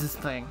 what is this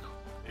thing?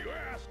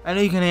 I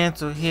know you can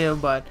answer here,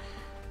 but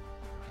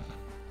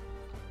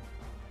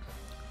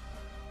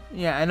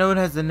yeah, I know it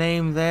has the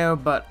name there,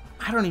 but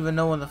I don't even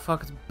know what the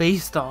fuck it's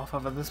based off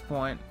of at this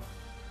point.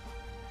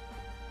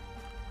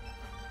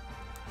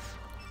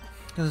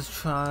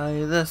 Let's try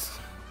this.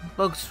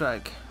 Bug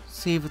Strike.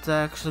 See if it's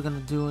actually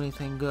gonna do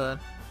anything good.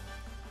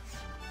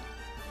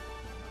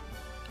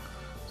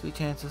 3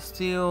 chance of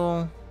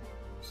steal.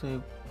 Say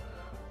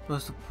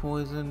burst of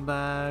poison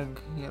bag.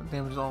 Yeah,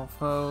 damages all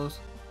foes.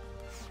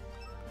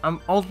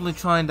 I'm ultimately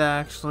trying to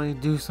actually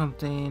do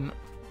something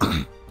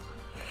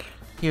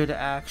here to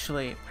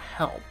actually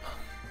help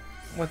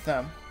with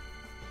them.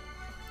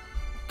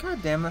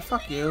 God damn it,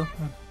 fuck you.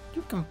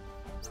 You can...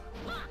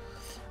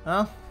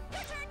 Well...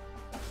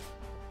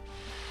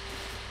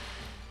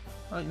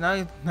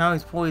 Now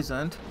he's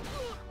poisoned.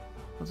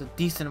 That's a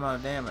decent amount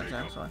of damage,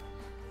 actually.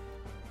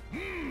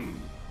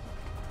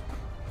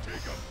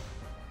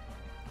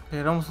 Okay,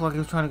 it almost looked like he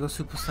was trying to go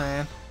Super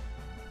Saiyan.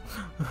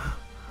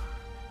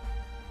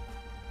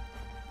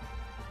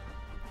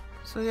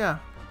 So yeah.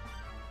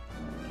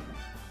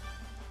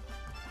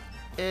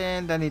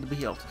 And I need to be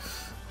healed.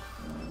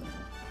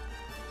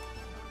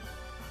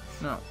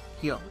 No,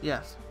 heal,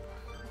 yes.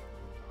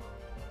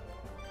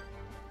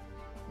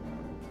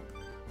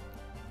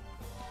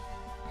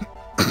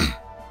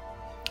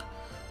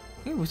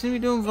 we seem to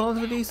be doing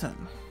relatively decent.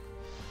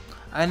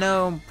 I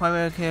know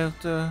primary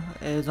character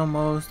is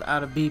almost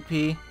out of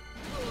BP.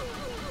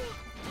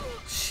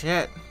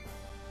 Shit.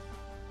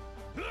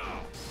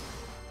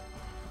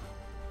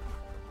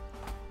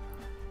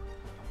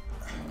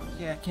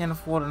 Yeah, I can't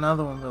afford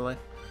another one really.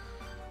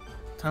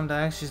 Time to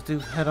actually just do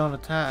head-on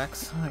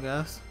attacks, I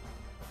guess.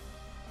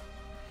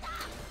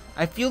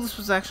 I feel this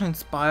was actually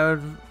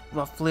inspired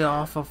roughly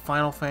off of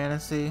Final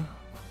Fantasy,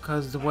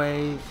 because the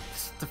way,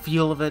 the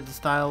feel of it, the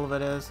style of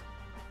it is.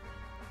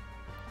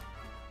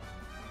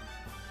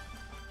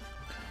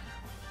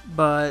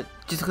 But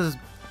just because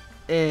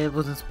it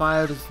was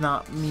inspired does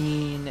not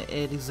mean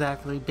it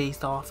exactly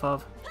based off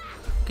of.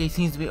 Okay, he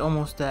seems to be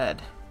almost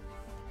dead.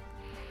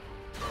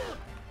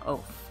 Oh,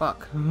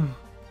 fuck.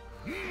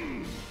 I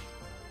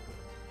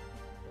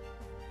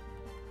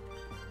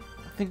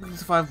think we can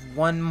survive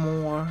one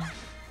more.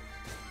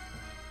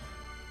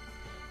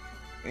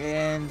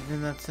 And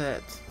then that's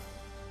it.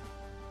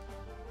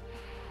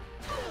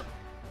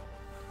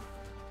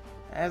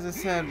 As I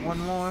said, one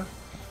more.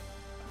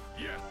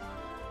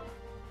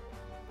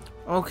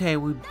 Okay,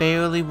 we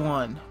barely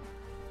won.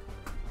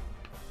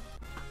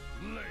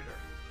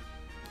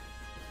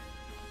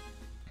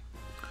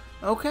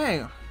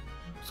 Okay,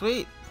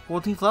 sweet.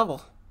 14th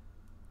level.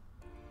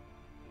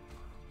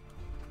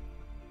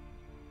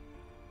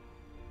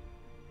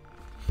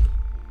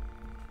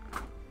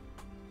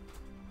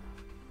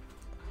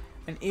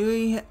 An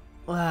eerie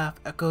laugh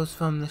echoes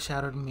from the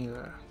shattered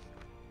mirror.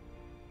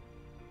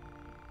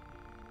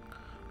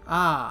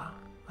 Ah,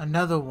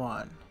 another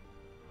one.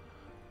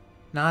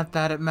 Not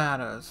that it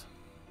matters.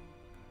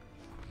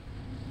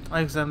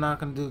 Like I said, I'm not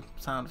gonna do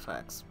sound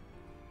effects.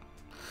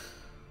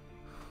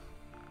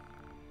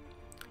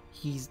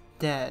 He's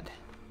dead.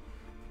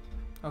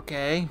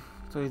 Okay,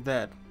 so he's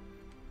dead.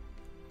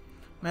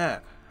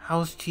 Mac,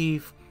 how's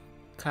Chief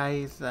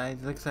Kai's? Like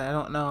I said, I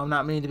don't know. I'm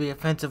not meaning to be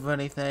offensive or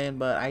anything,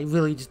 but I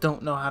really just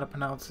don't know how to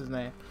pronounce his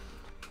name.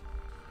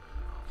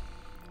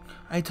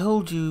 I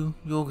told you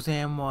your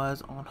exam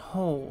was on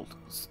hold,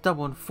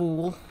 stubborn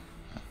fool.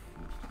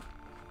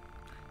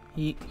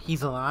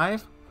 He's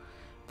alive?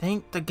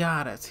 Thank the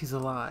goddess he's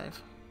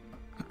alive.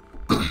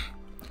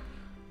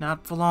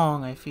 Not for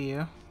long, I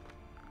fear.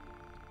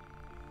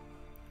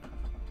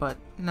 But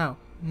no.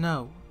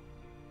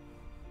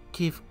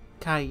 Chief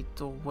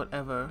Kite or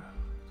whatever.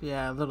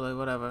 Yeah, literally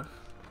whatever.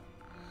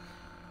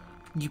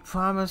 You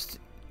promised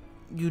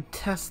you'd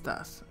test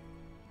us.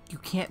 You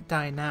can't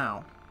die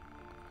now.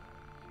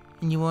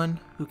 Anyone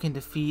who can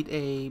defeat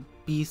a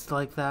beast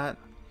like that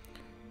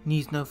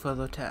needs no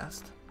further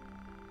test.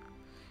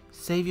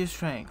 Save your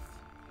strength.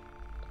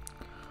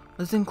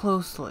 Listen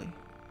closely.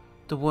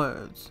 The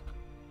words.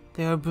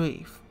 They are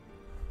brief,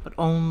 but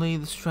only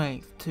the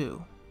strength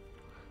too.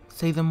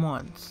 Say them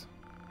once.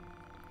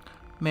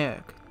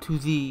 Merrick, to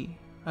thee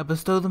I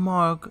bestow the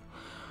mark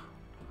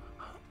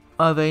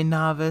of a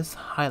novice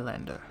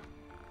Highlander.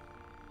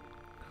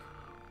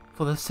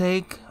 For the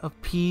sake of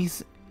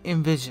peace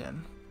and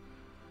vision,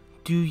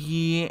 do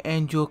ye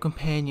and your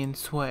companions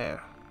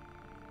swear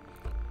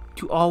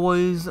to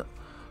always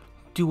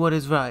do what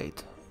is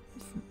right,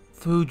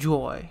 through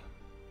joy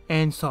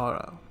and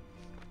sorrow.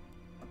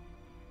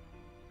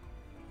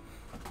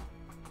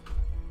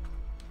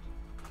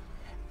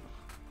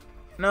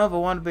 No, if I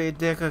wanted to be a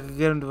dick, I could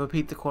get him to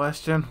repeat the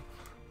question.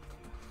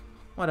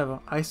 Whatever,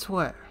 I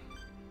swear.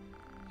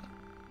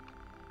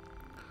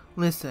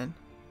 Listen,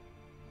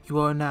 you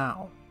are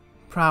now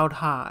proud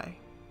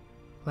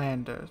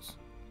Highlanders,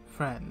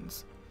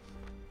 friends.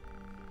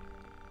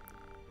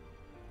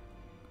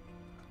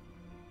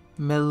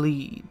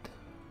 Melody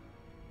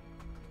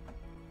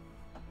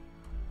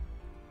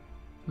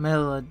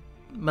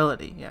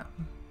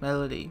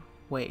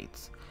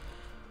waits.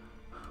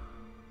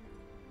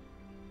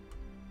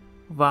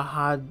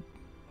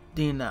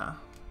 Vahadina,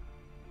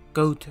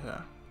 go to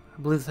her.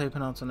 I believe that's how you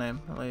pronounce her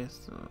name, at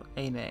least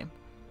a name.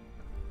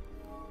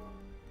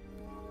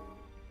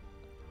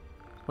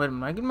 Wait a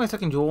minute, I get my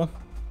second jewel.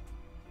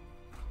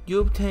 You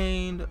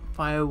obtained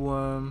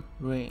fireworm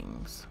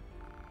rings.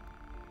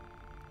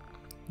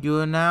 You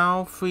are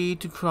now free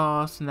to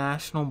cross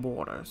national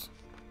borders.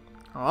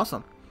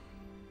 Awesome.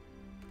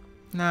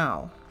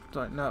 Now,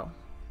 sorry, no.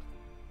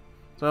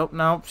 So,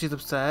 no, she's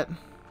upset.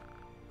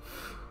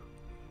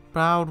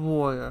 Proud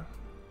warrior,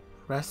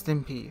 rest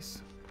in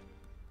peace.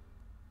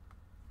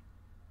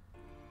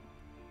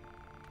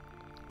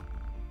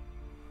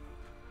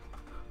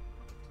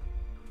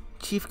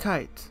 Chief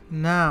Kite,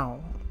 now,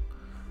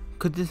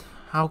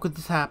 how could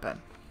this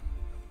happen?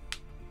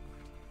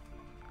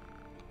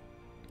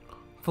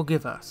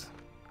 Forgive us.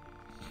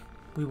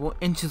 We were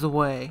inches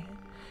away,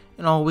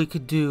 and all we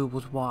could do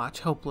was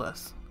watch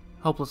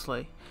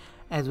helplessly,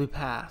 as we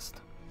passed.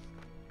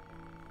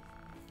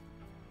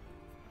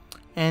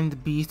 And the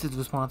beast is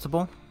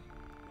responsible?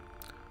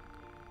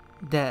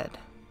 Dead.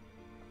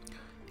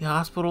 The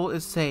hospital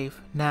is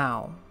safe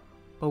now,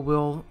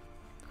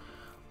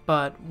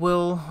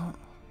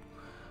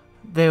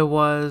 there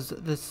was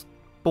this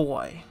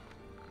boy.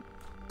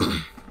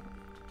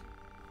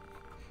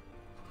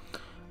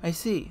 I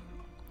see.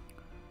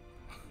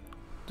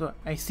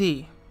 I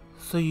see.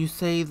 So you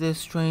say this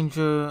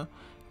stranger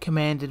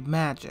commanded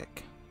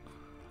magic.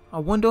 I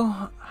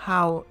wonder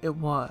how it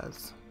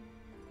was.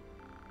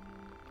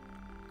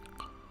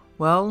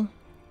 Well,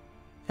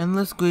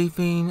 endless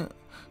grieving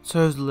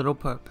serves little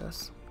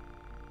purpose.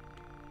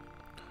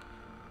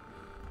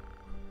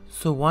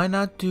 So why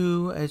not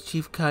do as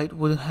Chief Kite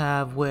would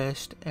have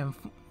wished and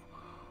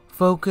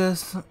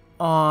focus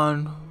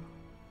on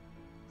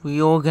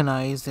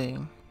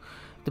reorganizing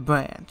the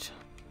branch?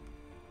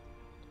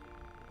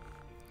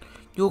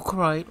 You're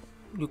quite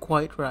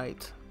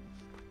right.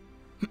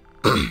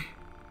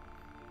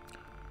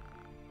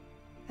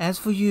 As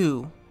for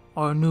you,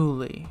 our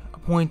newly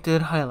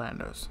appointed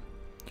Highlanders,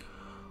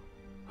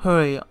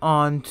 hurry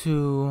on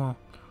to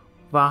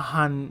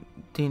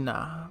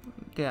Vahandina.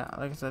 Yeah,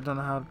 like I said, I don't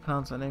know how to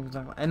pronounce that name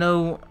exactly. I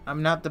know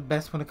I'm not the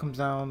best when it comes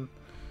down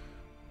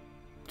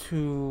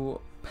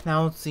to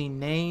pronouncing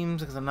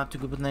names because I'm not too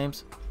good with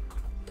names.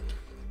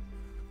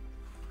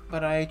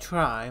 But I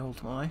try,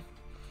 ultimately.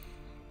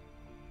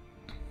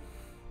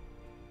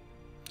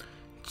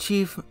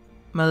 Chief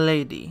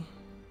Milady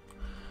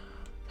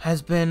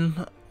has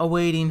been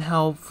awaiting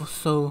help for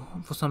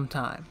some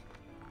time.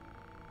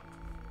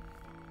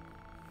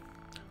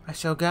 I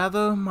shall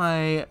gather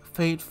my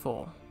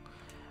faithful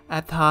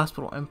at the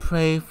hospital and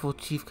pray for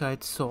Chief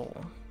Kite's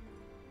soul.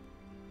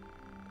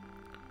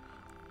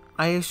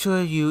 I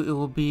assure you it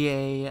will be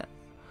a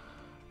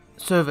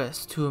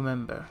service to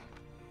remember.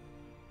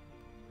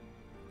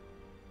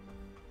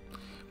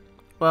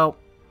 Well,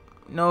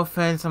 no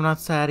offense, I'm not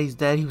sad he's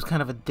dead. He was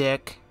kind of a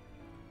dick.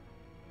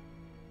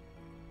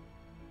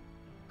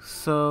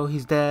 So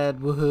he's dead,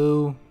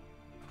 woohoo.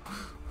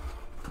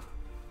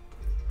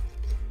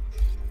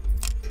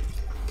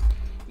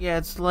 Yeah,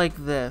 it's like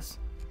this.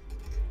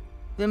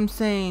 Them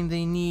saying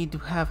they need to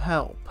have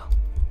help.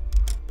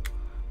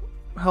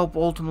 Help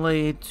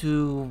ultimately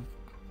to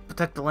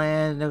protect the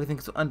land and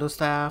everything's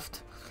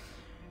understaffed.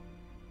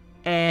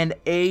 And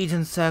age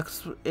and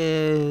sex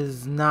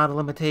is not a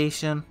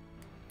limitation.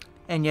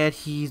 And yet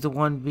he's the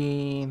one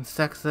being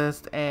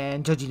sexist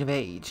and judging of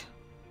age.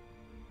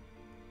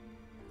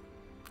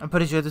 I'm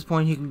pretty sure at this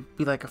point he could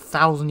be like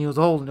 1,000 years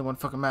old and it wouldn't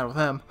fucking matter with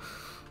him.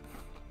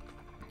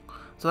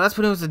 So that's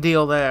pretty much the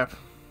deal there.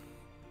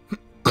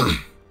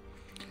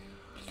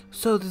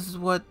 So this is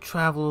what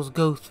travelers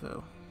go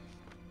through.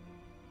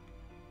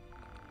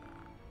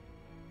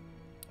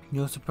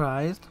 You're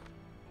surprised?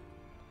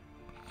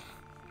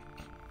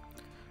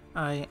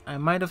 I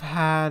might have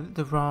had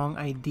the wrong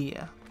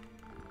idea.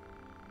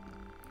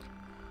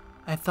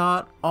 I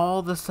thought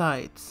all the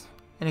sights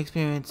and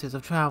experiences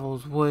of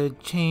travels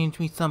would change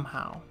me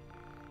somehow.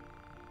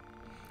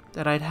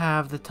 That I'd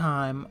have the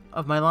time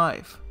of my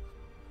life.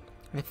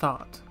 I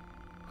thought.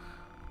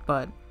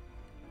 But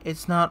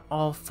it's not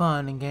all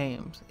fun and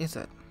games, is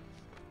it?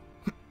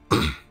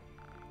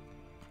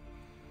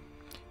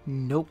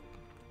 Nope.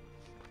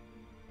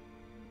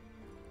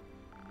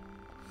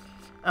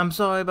 I'm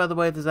sorry, by the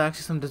way, there's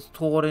actually some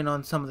distorting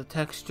on some of the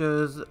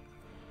textures.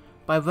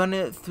 By running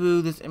it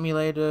through this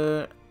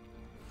emulator,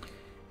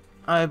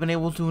 I've been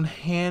able to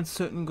enhance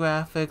certain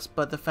graphics,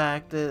 but the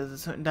fact is,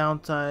 there's certain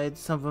downsides,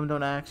 some of them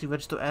don't actually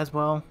register as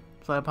well,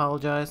 so I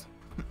apologize.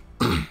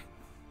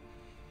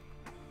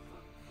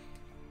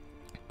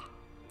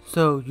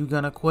 So, you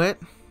gonna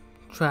quit?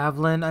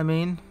 Traveling, I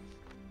mean?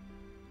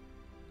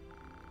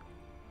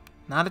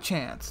 Not a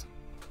chance.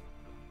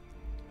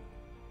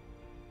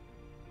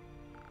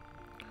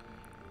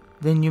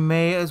 Then you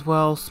may as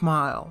well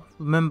smile.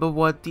 Remember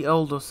what the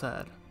elder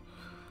said.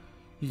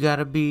 You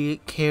gotta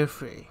be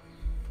carefree.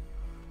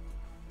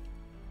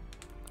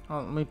 Oh,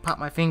 let me pop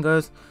my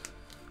fingers.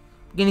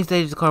 Beginning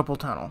stage is the carpal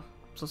tunnel.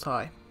 So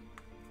sorry.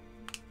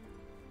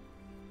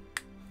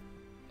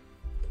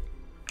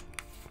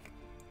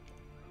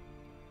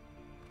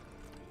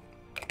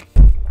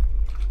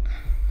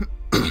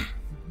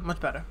 Much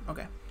better.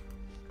 Okay.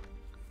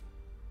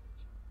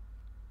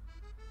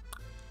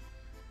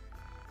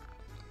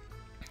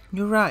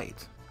 You're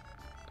right.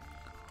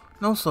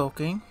 No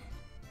sulking.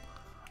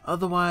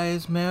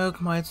 Otherwise, Merrick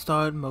might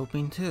start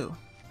moping too.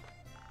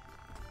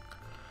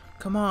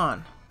 Come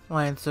on,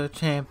 Lancer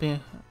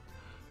Champion.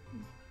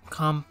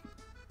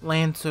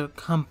 Lancer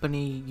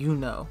Company, you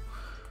know.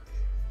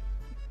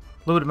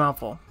 Loaded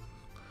mouthful.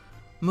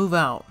 Move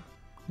out.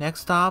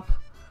 Next stop,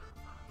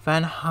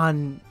 Van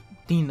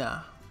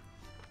Handina.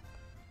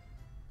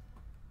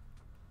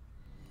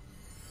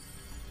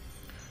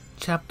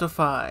 Chapter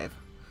 5.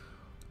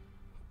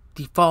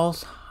 The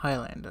False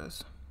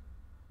Highlanders.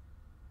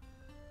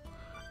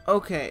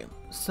 Okay,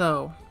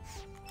 so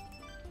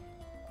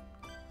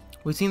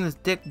we've seen this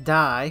dick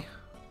die,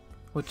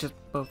 which is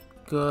both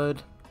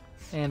good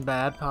and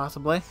bad,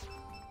 possibly.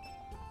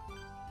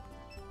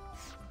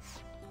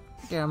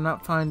 Yeah, I'm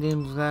not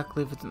finding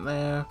exactly if it's in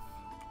there.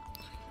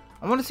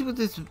 I want to see what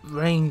this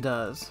rain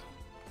does,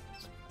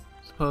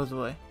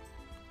 supposedly.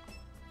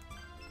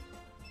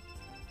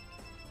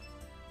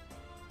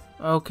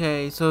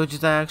 Okay, so it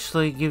just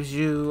actually gives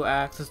you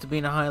access to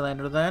being a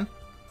Highlander then.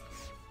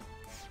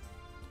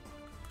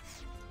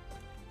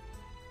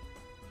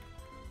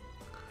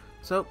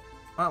 So,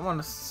 I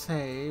want to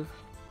save.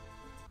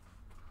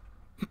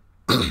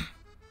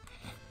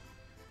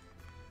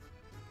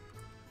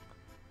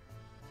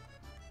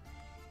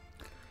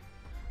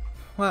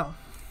 Well,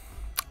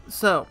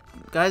 so,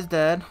 guy's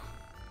dead.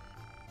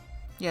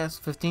 Yes,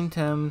 15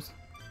 Tims.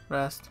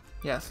 Rest.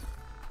 Yes.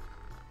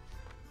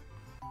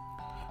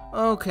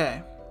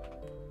 Okay.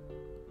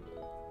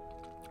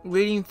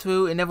 Reading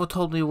through, it never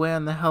told me where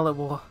in the hell it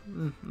will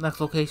next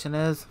location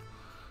is.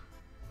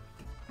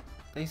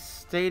 They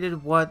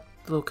stated what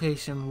the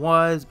location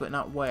was, but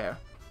not where.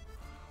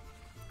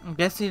 I'm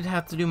guessing it'd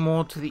have to do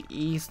more to the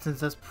east, since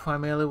that's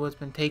primarily what's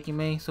been taking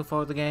me so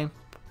far in the game.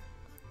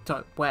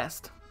 Sorry,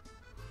 west.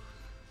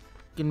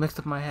 Getting mixed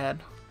up in my head.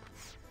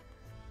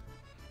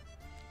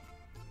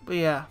 But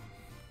yeah.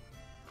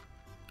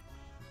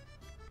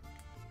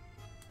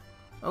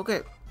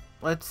 Okay,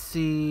 let's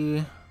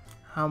see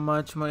how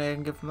much money I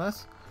can get from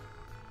this.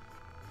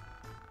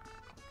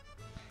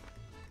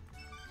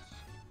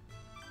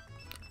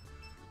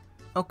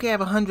 Okay, I have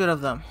 100 of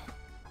them.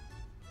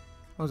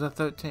 Or was that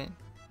 13?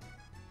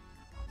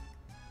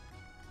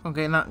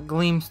 Okay, not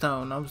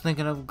gleamstone. I was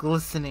thinking of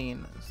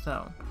glistening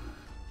stone.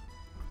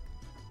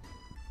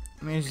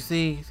 I mean, as you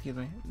see, excuse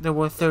me, there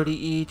were 30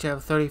 each. I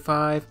have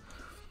 35.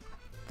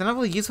 They're not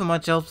really used for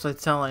much else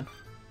besides selling.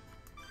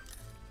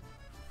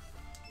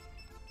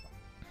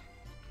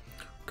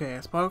 Okay,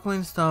 a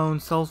sparkling stone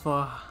sold for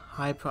a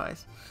high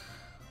price.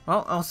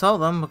 Well, I'll sell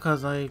them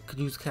because I could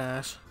use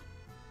cash.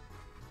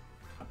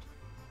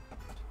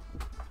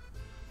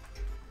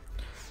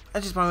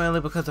 That's just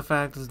primarily because of the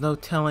fact there's no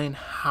telling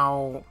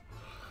how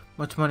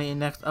much money in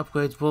next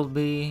upgrades will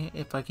be,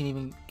 if I can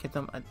even get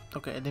them.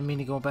 Okay, I didn't mean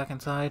to go back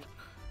inside.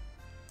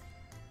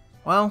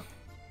 Well,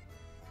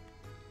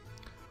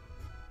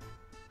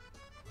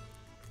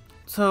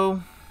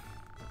 so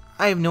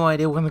I have no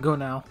idea where I'm gonna go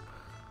now.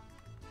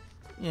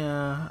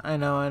 Yeah, I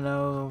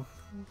know.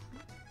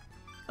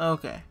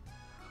 Okay.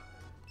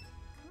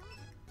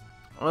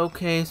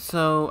 Okay,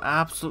 so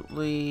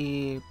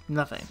absolutely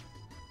nothing.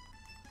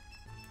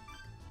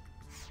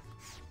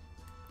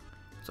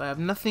 So I have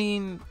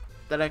nothing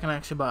that I can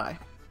actually buy.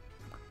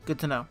 Good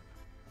to know.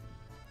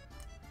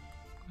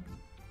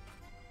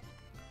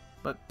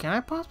 But can I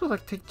possibly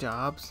like take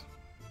jobs?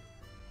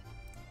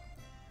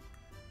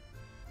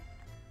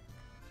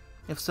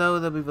 If so,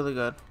 that'd be really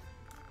good.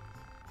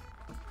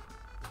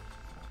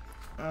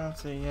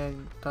 Let's see, yeah,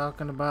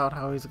 talking about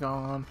how he's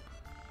going.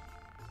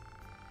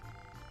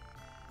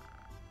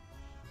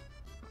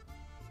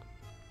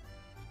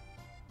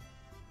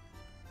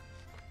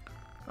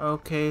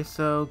 Okay,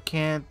 so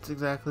can't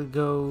exactly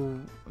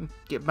go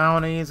get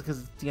bounties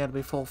because you gotta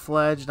be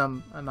full-fledged.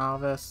 I'm a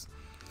novice.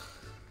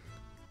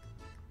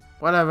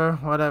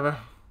 Whatever.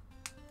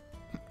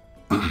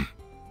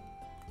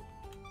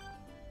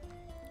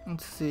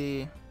 Let's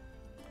see.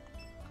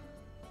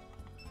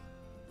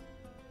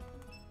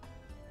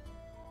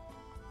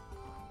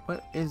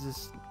 What is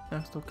this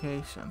next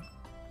location?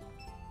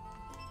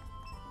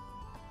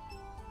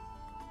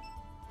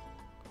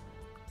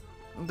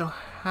 There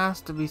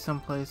has to be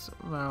someplace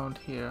around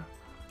here.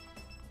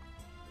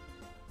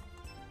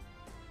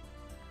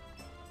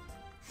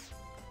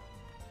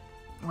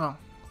 Well,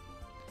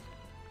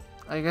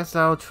 I guess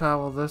I'll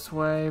travel this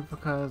way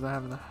because I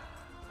have the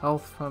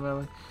health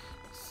primarily.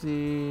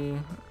 See.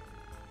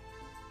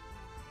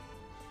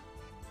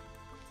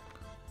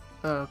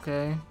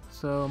 Okay,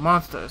 so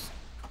monsters.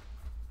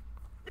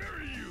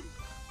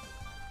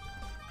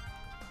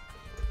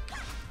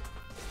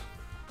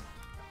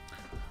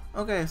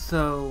 Okay,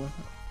 so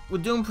we're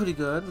doing pretty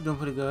good. We've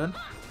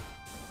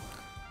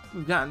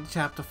gotten to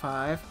chapter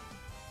 5.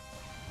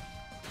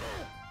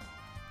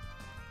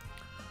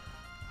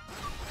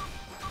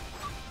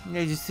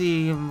 As you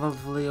see, I'm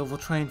relatively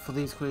overtrained for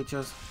these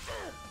creatures.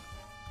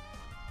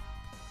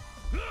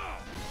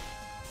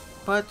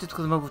 But just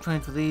because I'm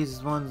overtrained for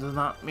these ones does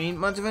not mean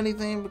much of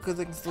anything, because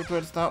they can still try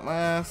to stop my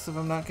ass if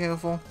I'm not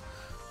careful.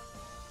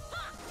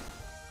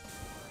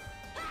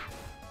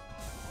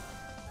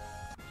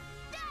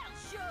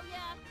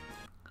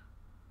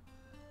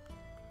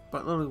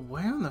 But literally,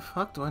 where in the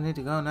fuck do I need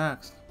to go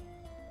next?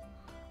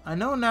 I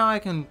know now I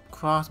can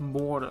cross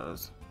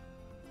borders.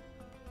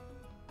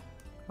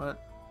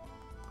 But,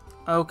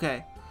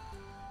 okay.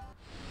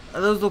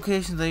 Those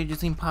locations that you just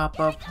seen pop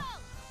up,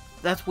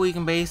 that's where you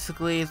can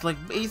basically, it's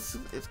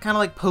kind of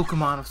like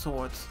Pokemon of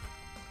sorts.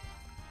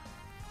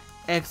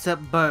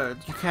 Except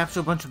birds. You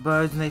capture a bunch of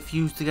birds and they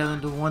fuse together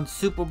into one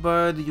super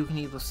bird that you can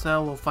either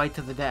sell or fight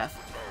to the death.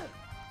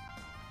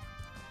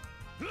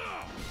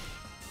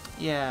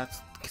 Yeah,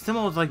 it's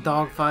similar to like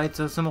dog fights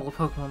or similar to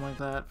Pokemon like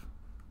that.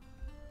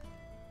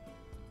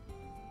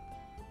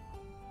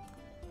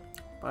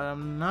 But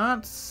I'm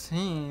not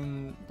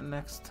seeing the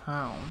next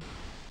town.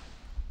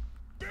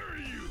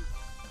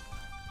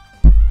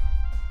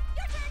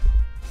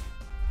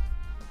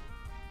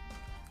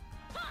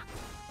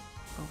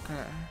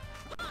 Okay.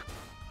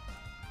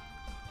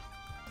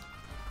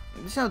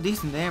 This has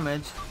decent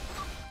damage.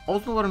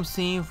 Also, what I'm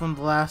seeing from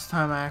the last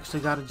time I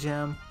actually got a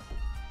gem.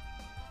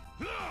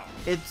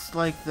 It's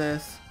like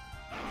this.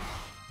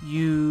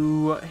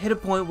 you hit a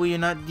point where you're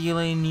not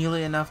dealing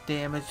nearly enough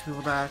damage to be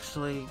able to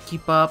actually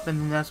keep up, and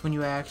then that's when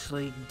you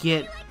actually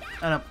get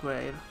an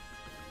upgrade.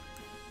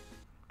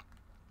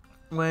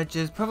 Which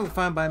is perfectly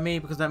fine by me,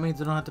 because that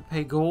means I don't have to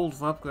pay gold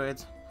for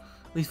upgrades.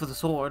 At least for the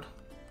sword.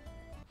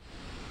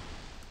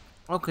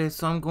 Okay,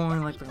 so I'm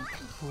going like the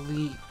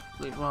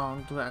completely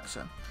wrong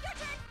direction.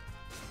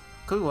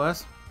 Could be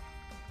worse.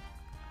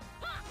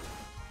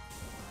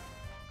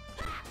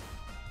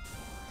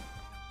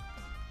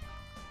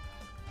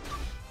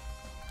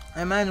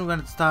 I imagine we're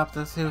gonna stop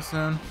this here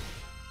soon.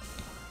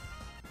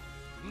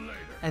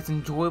 As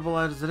enjoyable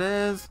as it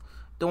is,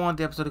 don't want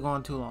the episode to go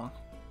on too long.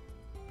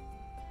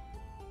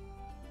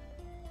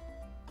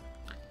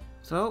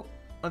 So,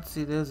 let's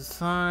see, there's a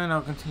sign.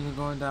 I'll continue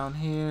going down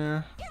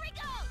here. Here we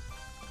go.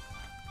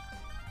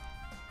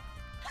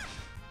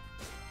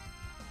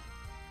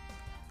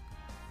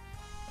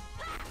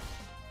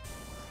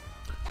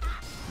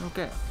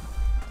 Okay.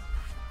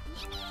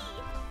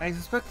 I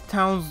suspect the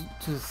town's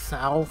to the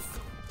south.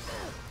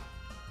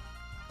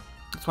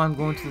 That's why I'm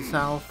going to the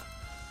south.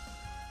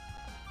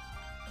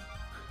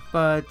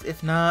 But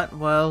if not,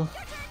 well,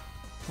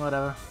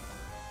 whatever.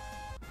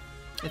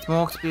 It's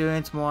more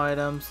experience, more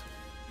items.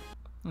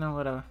 No,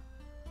 whatever.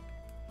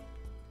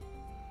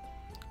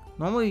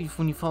 Normally,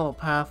 when you follow a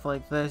path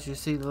like this, you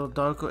see the little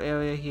darker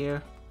area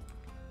here.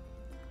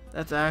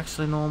 That's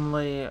actually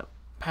normally a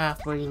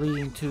pathway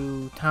leading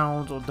to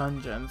towns or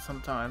dungeons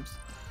sometimes.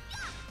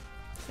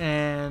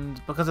 And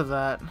because of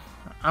that,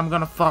 I'm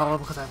gonna follow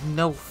because I have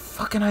no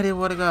fucking idea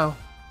where to go.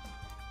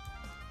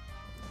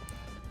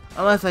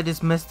 Unless I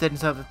just missed it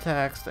inside the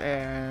text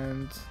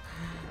and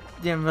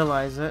didn't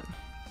realize it.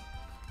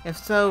 If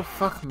so,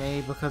 fuck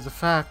me, because the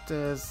fact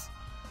is,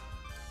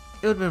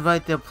 it would have been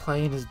right there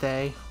plain as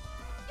day.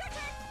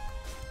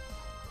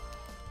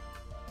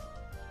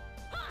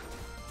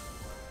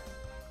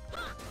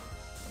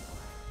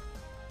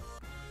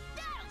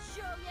 That'll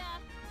show ya.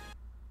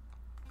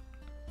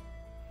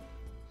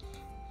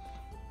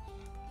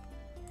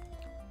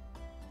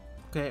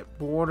 Okay,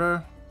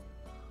 border.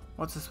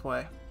 What's this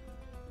way?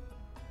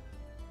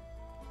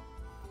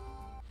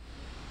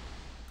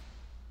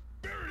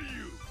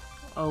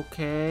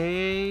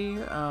 Okay,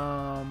 kind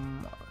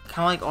of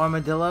like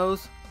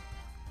armadillos.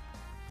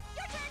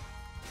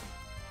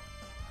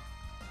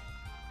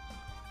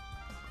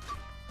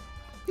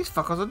 These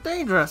fuckers are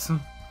dangerous.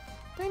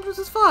 Dangerous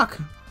as fuck.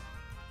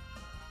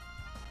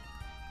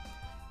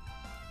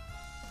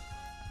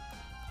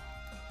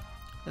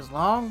 As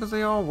long as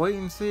they all wait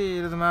and see,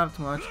 it doesn't matter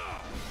too much.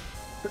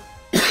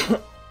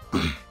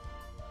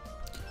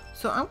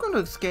 So I'm going to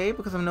escape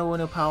because I'm nowhere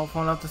near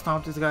powerful enough to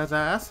stomp this guy's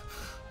ass.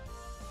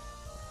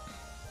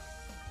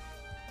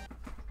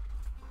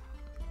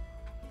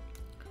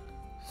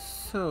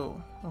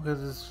 So, okay,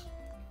 this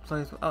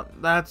place. Oh,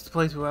 that's the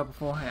place we were at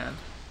beforehand.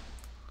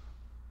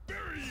 I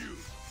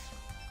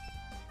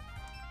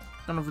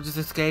don't know if we just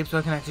escape so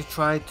I can actually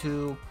try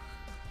to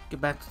get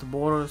back to the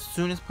border as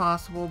soon as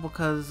possible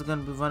because it's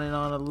going to be running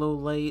on a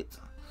little late.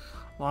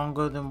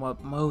 Longer than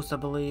what most, I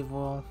believe,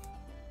 will.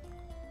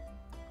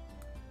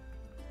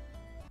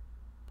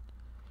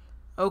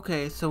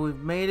 Okay, so we've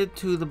made it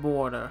to the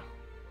border.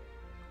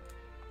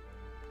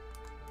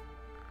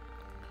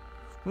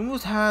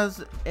 Rumors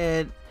has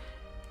it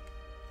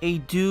a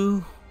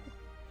duo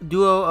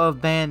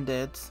of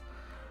bandits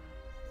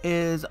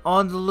is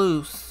on the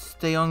loose.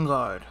 Stay on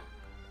guard.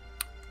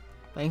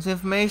 Thanks for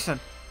information.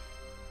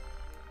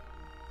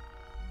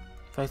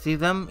 If I see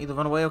them, either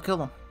run away or kill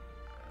them.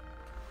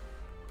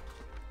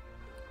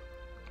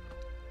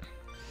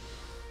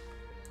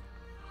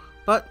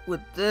 But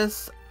with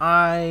this,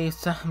 I'm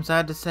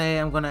sad to say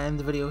I'm going to end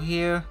the video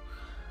here.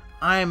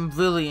 I'm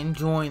really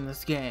enjoying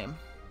this game.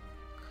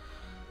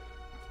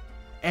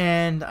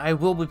 And I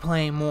will be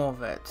playing more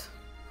of it.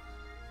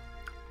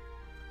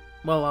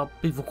 Well, I'll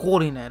be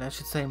recording it, I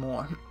should say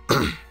more.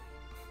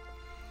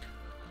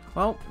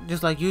 Well,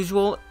 just like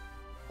usual,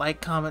 like,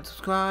 comment,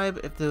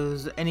 subscribe. If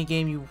there's any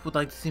game you would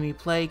like to see me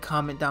play,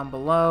 comment down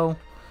below.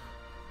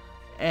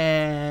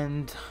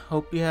 And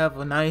hope you have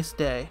a nice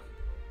day.